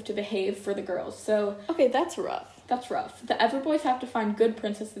incentive to behave for the girls. So okay, that's rough. That's rough. The Everboys have to find good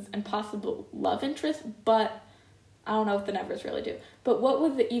princesses and possible love interests, but I don't know if the Nevers really do. But what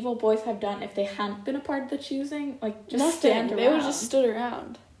would the evil boys have done if they hadn't been a part of the choosing? Like, just stand around. They would have just stood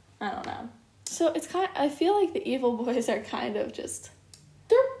around. I don't know. So it's I feel like the evil boys are kind of just...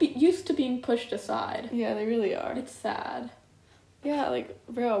 They're used to being pushed aside. Yeah, they really are. It's sad. Yeah, like,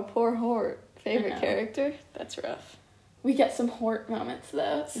 bro, poor Hort. Favorite character? That's rough. We get some Hort moments,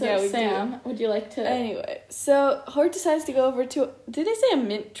 though. So, yeah, Sam, would you like to... Anyway, so Hort decides to go over to... Did they say a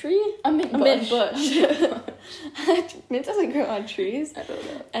mint tree? A mint bush. Mint bush. Mint doesn't grow on trees. I don't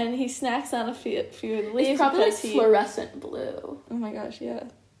know. And he snacks on a few of the leaves. It's probably like fluorescent blue. Oh my gosh, yeah.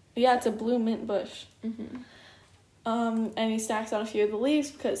 Yeah, it's a blue mint bush. Mm-hmm. And he snacks on a few of the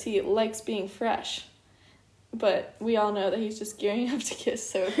leaves because he likes being fresh. But we all know that he's just gearing up to kiss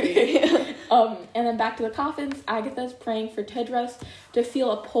Sophie. And then back to the coffins. Agatha's praying for Tedros to feel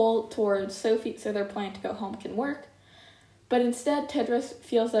a pull towards Sophie so their plan to go home can work. But instead, Tedros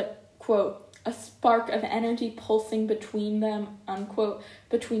feels a, quote, a spark of energy pulsing between them, unquote,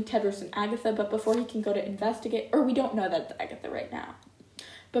 between Tedros and Agatha. But before he can go to investigate, or we don't know that it's Agatha right now.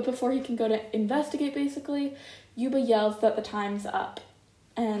 But before he can go to investigate, basically, Yuba yells that the time's up.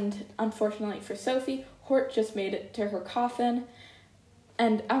 And unfortunately for Sophie, Hort just made it to her coffin.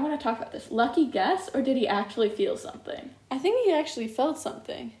 And I want to talk about this. Lucky guess, or did he actually feel something? I think he actually felt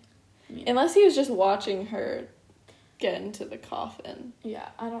something. Unless he was just watching her get into the coffin. Yeah,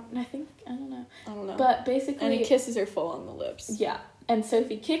 I don't know. But basically... And he kisses her full on the lips. Yeah. And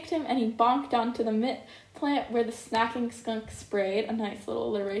Sophie kicked him, and he bonked onto the mint plant where the snacking skunk sprayed, a nice little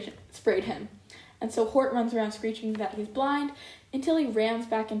alliteration, sprayed him. And so Hort runs around screeching that he's blind until he rams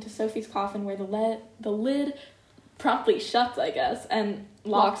back into Sophie's coffin where the lid promptly shuts, I guess, and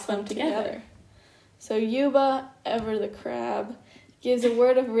locks them together. So Yuba, ever the crab, gives a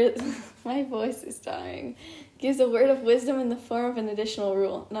word of... My voice is dying. Gives a word of wisdom in the form of an additional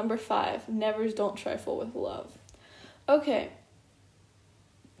rule. Number 5, nevers don't trifle with love. Okay.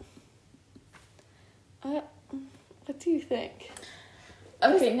 What do you think?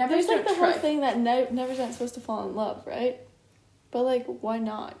 Okay, nevers there's like the whole thing that nevers aren't supposed to fall in love, right? But like, why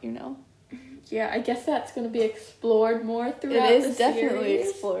not? You know? Yeah, I guess that's going to be explored more throughout. It is definitely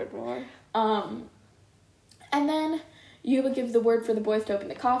explored more. And then Yuba gives the word for the boys to open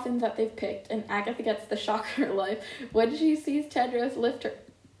the coffins that they've picked, and Agatha gets the shock of her life when she sees Tedros lift her,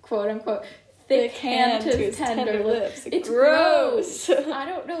 quote unquote, thick hand to his tender lips. It's gross. I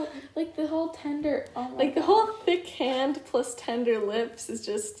don't know. Like the whole tender. Oh my God. The whole thick hand plus tender lips is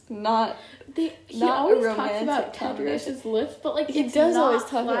just not. He always talks about Tedros' lips, but like he does always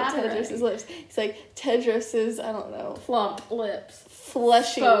talk about Tedros' lips. He's like Tedros' I don't know, plump lips,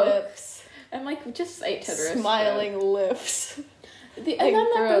 fleshy lips. I'm like, just say Tedros. Smiling lips. And then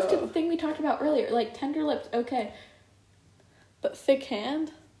that goes to the thing we talked about earlier. Like, tender lips, okay. But thick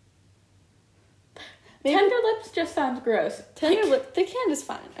hand? Tender lips just sounds gross. Thick hand is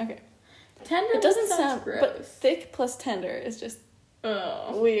fine. Okay. Tender it doesn't lips sounds gross. But thick plus tender is just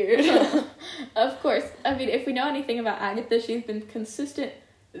weird. Of course. I mean, if we know anything about Agatha, she's been consistent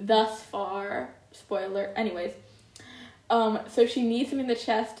thus far. Spoiler. Anyways. So she knees him in the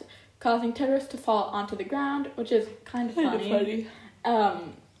chest, causing Tedros to fall onto the ground, which is kind of funny.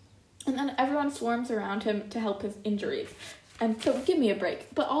 And then everyone swarms around him to help his injuries. And so, give me a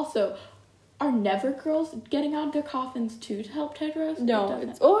break. But also, are Never girls getting out of their coffins too to help Tedros? No.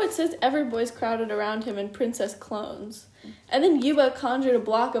 It says every boy's crowded around him and princess clones. And then Yuba conjured a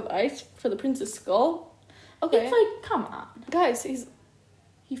block of ice for the prince's skull. Okay. It's like, come on. Guys,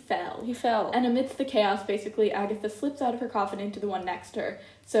 He fell. He fell. And amidst the chaos, basically, Agatha slips out of her coffin into the one next to her.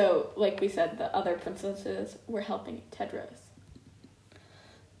 So, like we said, the other princesses were helping Tedros.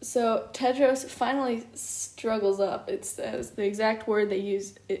 So Tedros finally struggles up. It says the exact word they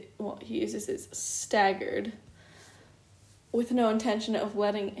use. He uses is staggered, with no intention of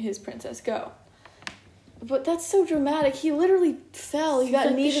letting his princess go. But that's so dramatic. He literally fell. He got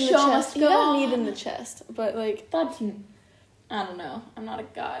like kneed in the chest. He got kneed in the chest. But like that's, I don't know. I'm not a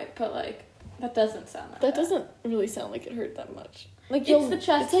guy, but like that doesn't sound that doesn't really sound like it hurt that much. Like it's the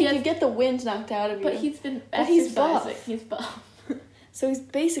chest. It's like you get the wind knocked out of you. But he's been exercising. He's buff. He's buff. So he's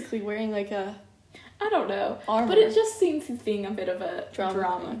basically wearing like a... I don't know. Armor. But it just seems he's being a bit of a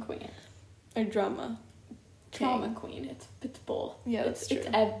drama queen. Or drama. Drama queen. It's both. Yeah, that's true. It's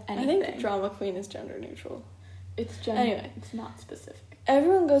anything. I think drama queen is gender neutral. It's gender. Anyway. It's not specific.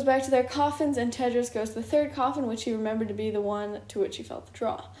 Everyone goes back to their coffins and Tedros goes to the third coffin, which he remembered to be the one to which he felt the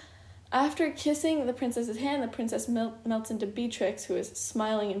draw. After kissing the princess's hand, the princess melts into Beatrix, who is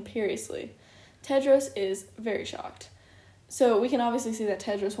smiling imperiously. Tedros is very shocked. So we can obviously see that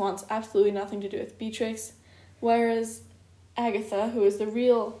Tedros wants absolutely nothing to do with Beatrix, whereas Agatha, who is the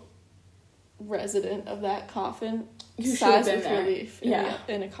real resident of that coffin, sighs with relief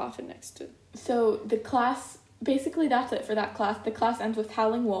in a coffin next to... So the class, basically that's it for that class. The class ends with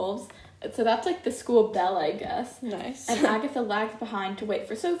howling wolves. So that's like the school bell, I guess. Nice. And Agatha lags behind to wait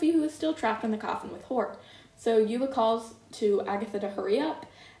for Sophie, who is still trapped in the coffin with Hort. So Yuba calls to Agatha to hurry up,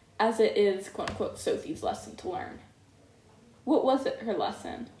 as it is, quote-unquote, Sophie's lesson to learn. What was it, her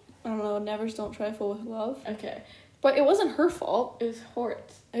lesson? I don't know, nevers don't trifle with love. Okay. But it wasn't her fault. It was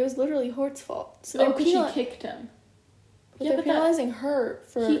Hort's. It was literally Hort's fault. So because she kicked him. But they're penalizing her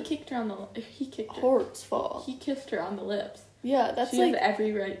for... He kicked her on the... He kicked her. Hort's fault. He kissed her on the lips. Yeah, that's she has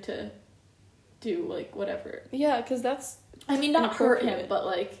every right to do, like, whatever. Yeah, because that's... I mean, not hurt him, but,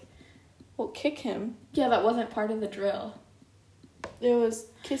 like... Well, kick him. Yeah, that wasn't part of the drill. It was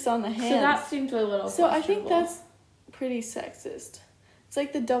kiss on the hands. So that seems a little So I think that's pretty sexist. It's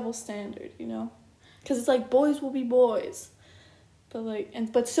like the double standard, you know? Because it's like, boys will be boys. But,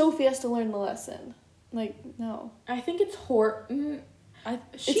 like... but Sophie has to learn the lesson. Like, no. I think it's Horton.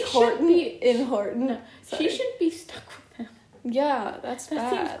 It's Horton in Horton. No, she shouldn't be stuck with him. Yeah, that bad.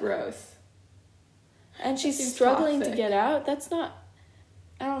 That seems gross. And she's struggling to get out. That's not...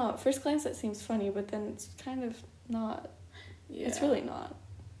 I don't know. At first glance, that seems funny, but then it's kind of not. Yeah. It's really not.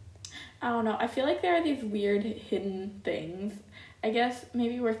 I don't know. I feel like there are these weird hidden things. I guess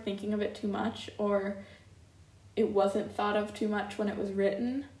maybe we're thinking of it too much, or it wasn't thought of too much when it was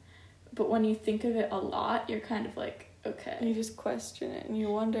written. But when you think of it a lot, you're kind of like, okay. You just question it, and you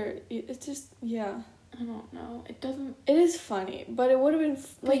wonder. It's just, yeah. I don't know. It doesn't... It is funny, but it would have been...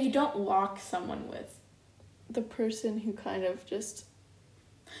 But you don't lock someone with... the person who kind of just...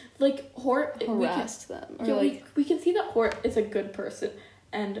 Like, Hort... harassed them. Or yeah, we can see that Hort is a good person,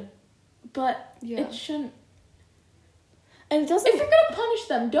 but it shouldn't... And it doesn't... If you're gonna punish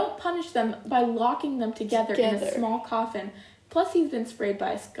them, don't punish them by locking them together in a small coffin. Plus, he's been sprayed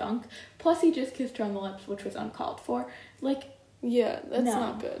by a skunk. Plus, he just kissed her on the lips, which was uncalled for. Like... Yeah, that's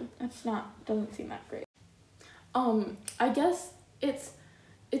not good. That's not... Doesn't seem that great. I guess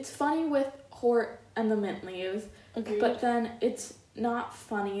it's funny with Hort and the mint leaves. Agreed. But then it's not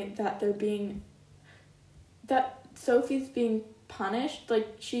funny that that Sophie's being punished.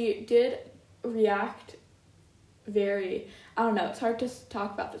 Like, she did react very... I don't know, it's hard to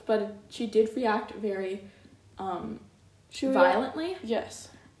talk about this, but she did react very violently. Yes.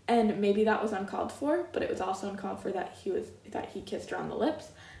 And maybe that was uncalled for, but it was also uncalled for that he kissed her on the lips.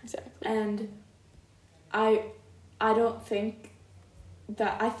 Exactly. And I don't think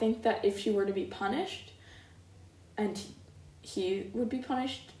that... I think that if she were to be punished, and he would be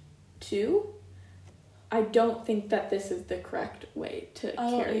punished too, I don't think that this is the correct way to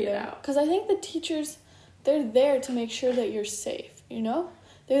carry it out. Because I think the teachers, they're there to make sure that you're safe, you know?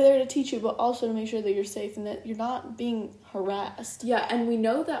 They're there to teach you, but also to make sure that you're safe and that you're not being harassed. Yeah, and we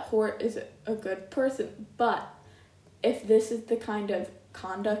know that Hort is a good person, but if this is the kind of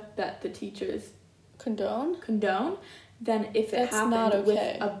conduct that the teachers Condone, then if it That's happened not okay. with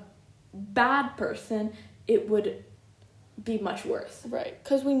a bad person, it would be much worse. Right,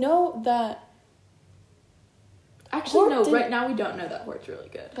 because we know that... Actually, no, right now we don't know that Hort's really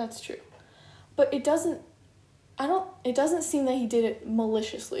good. That's true. But it doesn't seem that he did it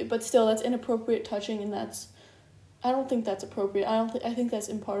maliciously, but still, that's inappropriate touching, and I don't think that's appropriate. I think that's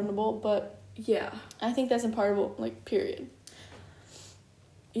unpardonable, but... Yeah. I think that's unpardonable, like, period.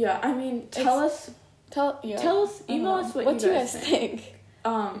 Yeah, I mean, email us what you guys think.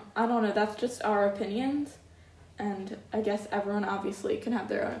 I don't know, that's just our opinions, and I guess everyone obviously can have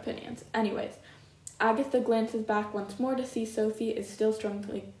their own opinions. Anyways, Agatha glances back once more to see Sophie is still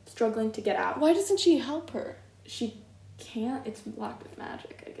struggling to get out. Why doesn't she help her? She can't. It's blocked with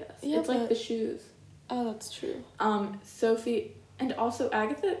magic, I guess. Yeah, it's like the shoes. Oh, that's true. Sophie, and also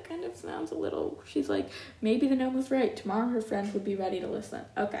Agatha kind of sounds a little, she's like, maybe the gnome was right. Tomorrow her friends would be ready to listen.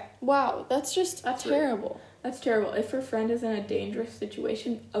 Okay. Wow, that's terrible. Rude. That's terrible. If her friend is in a dangerous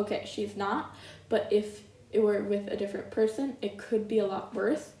situation, okay, she's not. But if it were with a different person, it could be a lot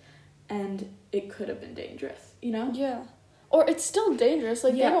worse, and it could have been dangerous, you know? Yeah. Or it's still dangerous.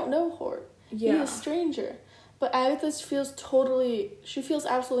 Like, they don't know Hort. Yeah. He's a stranger. But Agatha feels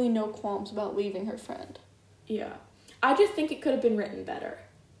absolutely no qualms about leaving her friend. Yeah. I just think it could have been written better.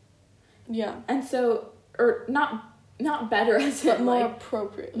 Yeah. And so, or not better as but in, more like,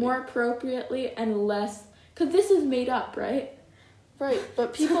 appropriately. More appropriately and less, because this is made up, right? Right,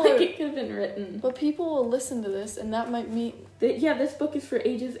 but people so, like, it could have been written. But people will listen to this, and that might mean... this book is for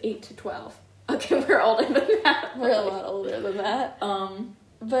ages 8 to 12. Okay, we're older than that. We're a lot older than that.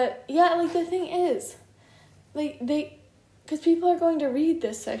 But, yeah, like, the thing is, like, because people are going to read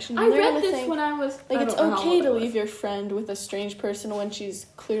this section. I read this when I was... Like, it's okay to leave your friend with a strange person when she's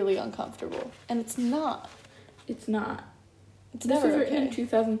clearly uncomfortable. And it's not. It's not. It's never okay. This was written in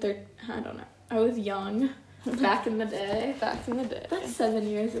 2013. I don't know. I was young. Back in the day. That's 7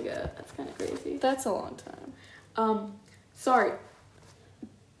 years ago. That's kind of crazy. That's a long time. Sorry.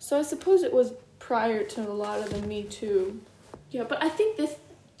 So I suppose it was prior to a lot of the Me Too. Yeah, but I think this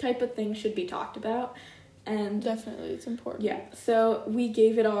type of thing should be talked about. And definitely, it's important. Yeah, so we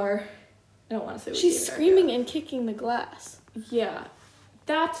gave it our... I don't want to say she's screaming and kicking the glass. Yeah.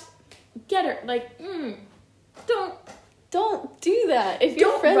 That's... Get her. Like, Don't do that. If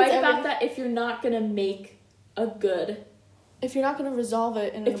don't write about that if you're not going to make a good... If you're not going to resolve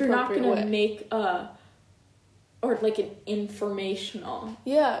it in an appropriate way. If you're not going to make or, like, an informational...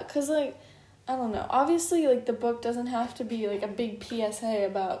 Yeah, because, like, I don't know. Obviously, like, the book doesn't have to be, like, a big PSA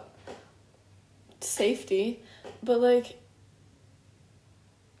about safety, but, like,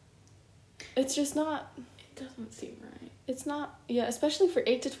 it's just not... It doesn't seem right. It's not... Yeah, especially for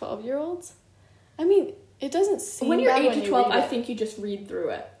 8 to 12-year-olds. I mean, it doesn't seem when you're 8 to 12, I think you just read through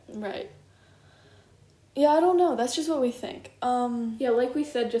it. Right. Yeah, I don't know. That's just what we think. Yeah, like we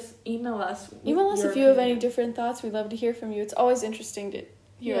said, just email us. Email us if you have any different thoughts. We'd love to hear from you. It's always interesting to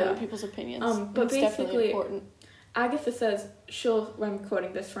hear other people's opinions. But it's basically, definitely important. Agatha says I'm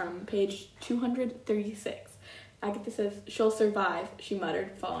quoting this from page 236. Agatha says she'll survive, she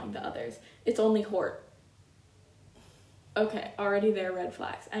muttered, following the others. It's only Hort. Okay, already there, red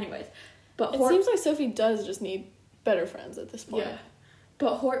flags. Anyways, but It seems like Sophie does just need better friends at this point. Yeah.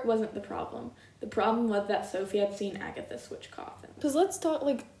 But Hort wasn't the problem. The problem was that Sophie had seen Agatha switch coffins. Because let's talk,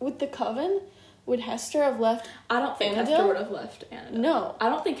 like, with the coven, would Hester have left I don't think Annabelle? Hester would have left Annabelle. No. I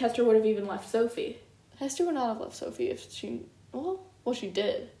don't think Hester would have even left Sophie. Hester would not have left Sophie if she... Well, she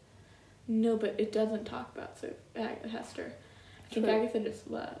did. No, but it doesn't talk about Hester. I think Agatha just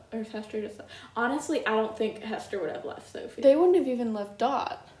left. Or Hester just left. Honestly, I don't think Hester would have left Sophie. They wouldn't have even left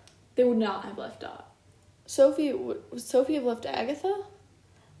Dot. They would not have left Dot. Would Sophie have left Agatha?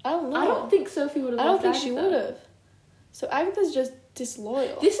 I don't know. I don't think Sophie would have left Agatha. I don't think she would have. So Agatha's just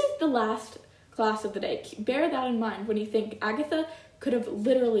disloyal. This is the last class of the day. Bear that in mind when you think Agatha could have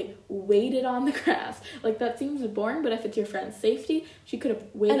literally waited on the grass. Like, that seems boring, but if it's your friend's safety, she could have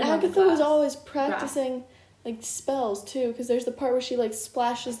waited on the grass. And Agatha was always practicing, like, spells, too, because there's the part where she, like,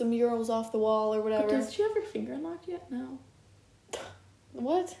 splashes the murals off the wall or whatever. But does she have her finger unlocked yet? No.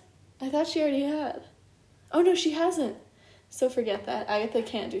 What? I thought she already had. Oh, no, she hasn't. So forget that. Agatha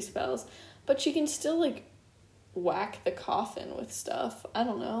can't do spells. But she can still, like, whack the coffin with stuff. I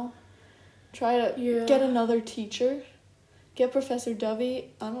don't know. Try to get another teacher. Get Professor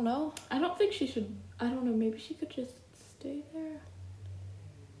Dovey. I don't know. I don't think she should. I don't know. Maybe she could just stay there.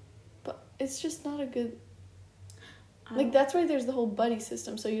 But it's just not a good. I Like, don't- that's why there's the whole buddy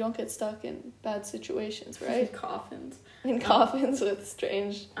system, so you don't get stuck in bad situations, right? Coffins. In coffins with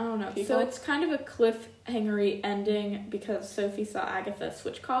strange. I don't know. People. So it's kind of a cliffhangery ending because Sophie saw Agatha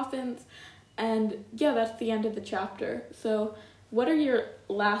switch coffins. And yeah, that's the end of the chapter. So what are your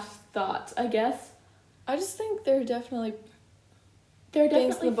last thoughts, I guess? I just think there are definitely There are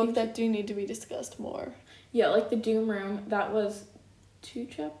things definitely in the book things- that do need to be discussed more. Yeah, like the Doom Room, that was 2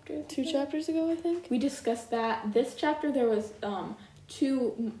 chapters Two ago? chapters ago, I think. We discussed that. This chapter there was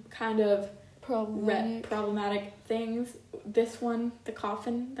 2 kind of problematic things. This one, the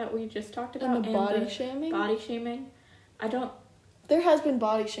coffin that we just talked about, And the body shaming. Body shaming. I don't. There has been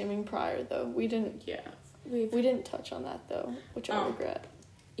body shaming prior, though. We didn't Yeah. we didn't touch on that though, which I regret.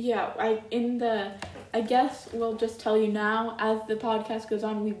 Yeah. I guess we'll just tell you now. As the podcast goes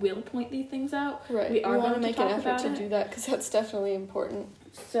on, we will point these things out. Right. We are want going to make to an talk effort about to it. do that because that's definitely important.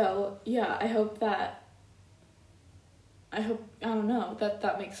 So yeah, I hope I don't know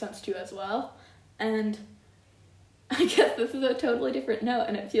that makes sense to you as well. And I guess this is a totally different note,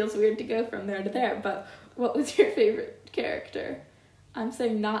 and it feels weird to go from there to there. But what was your favorite character? I'm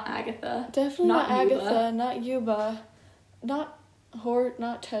saying not Agatha. Definitely Not not Yuba. Agatha, not Yuba, not Hort,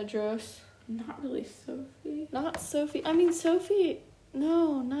 not Tedros, Not really Sophie. not Sophie. I mean Sophie.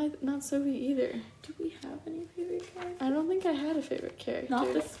 No, not Sophie either. Do we have any favorite characters? I don't think I had a favorite character.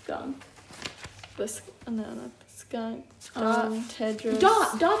 Not the skunk. No, not the skunk. Um, Tedros.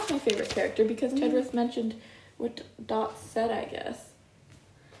 Dot's my favorite character because Tedros mentioned what Dot said, I guess.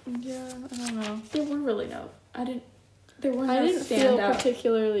 Yeah, I don't know. There were really there were no I didn't feel standout.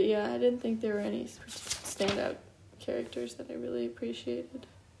 particularly. Yeah, I didn't think there were any standout characters that I really appreciated.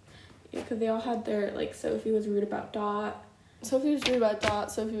 Yeah, because they all had their, like, Sophie was rude about Dot. Sophie was rude about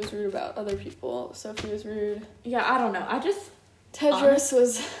Dot. Sophie was rude about other people. Sophie was rude. Yeah, I don't know. Tedros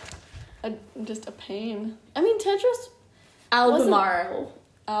was just a pain. I mean, Tedros. Albemarle.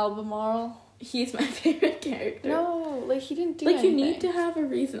 Albemarle. He's my favorite character. No, like, he didn't do Like, anything. you need to have a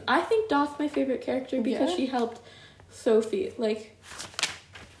reason. I think Dot's my favorite character because Yeah? she helped Sophie. Like,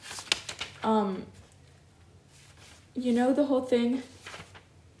 you know the whole thing?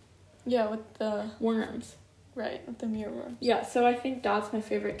 Yeah, with the... Worms. Right, with the mirror worms. Yeah, so I think Dot's my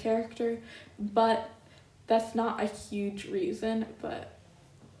favorite character, but that's not a huge reason, but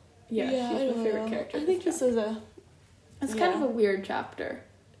yeah, I she's don't my favorite know. character. I think this is a... It's yeah. kind of a weird chapter.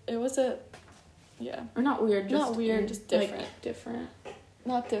 It was a... Yeah. Or not weird, just... Not weird, just different. Like, different.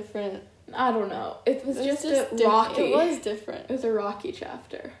 Not different. I don't know. It was just different. rocky. It was different. It was a rocky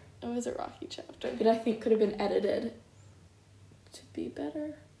chapter. It was a rocky chapter. That I think could have been edited to be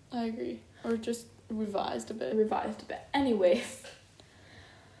better. I agree. Or just revised a bit. Revised a bit. Anyways.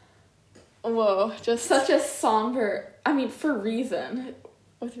 Whoa, just... Such a somber... I mean, for reason.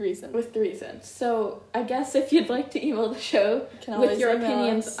 With reason. With reason. So, I guess if you'd like to email the show Can with always your email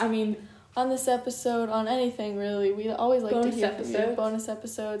opinions, us. I mean... On this episode, on anything really, we always like Bonus to hear from you.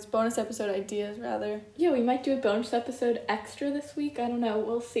 episodes. Bonus episode ideas, rather. Yeah, we might do a bonus episode extra this week. I don't know.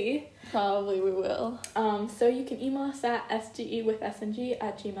 We'll see. Probably we will. So you can email us at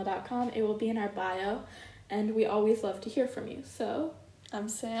sgewithsng@gmail.com. It will be in our bio. And we always love to hear from you. So, I'm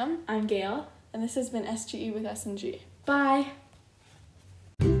Sam, I'm Gail. and this has been SGE with SNG. Bye.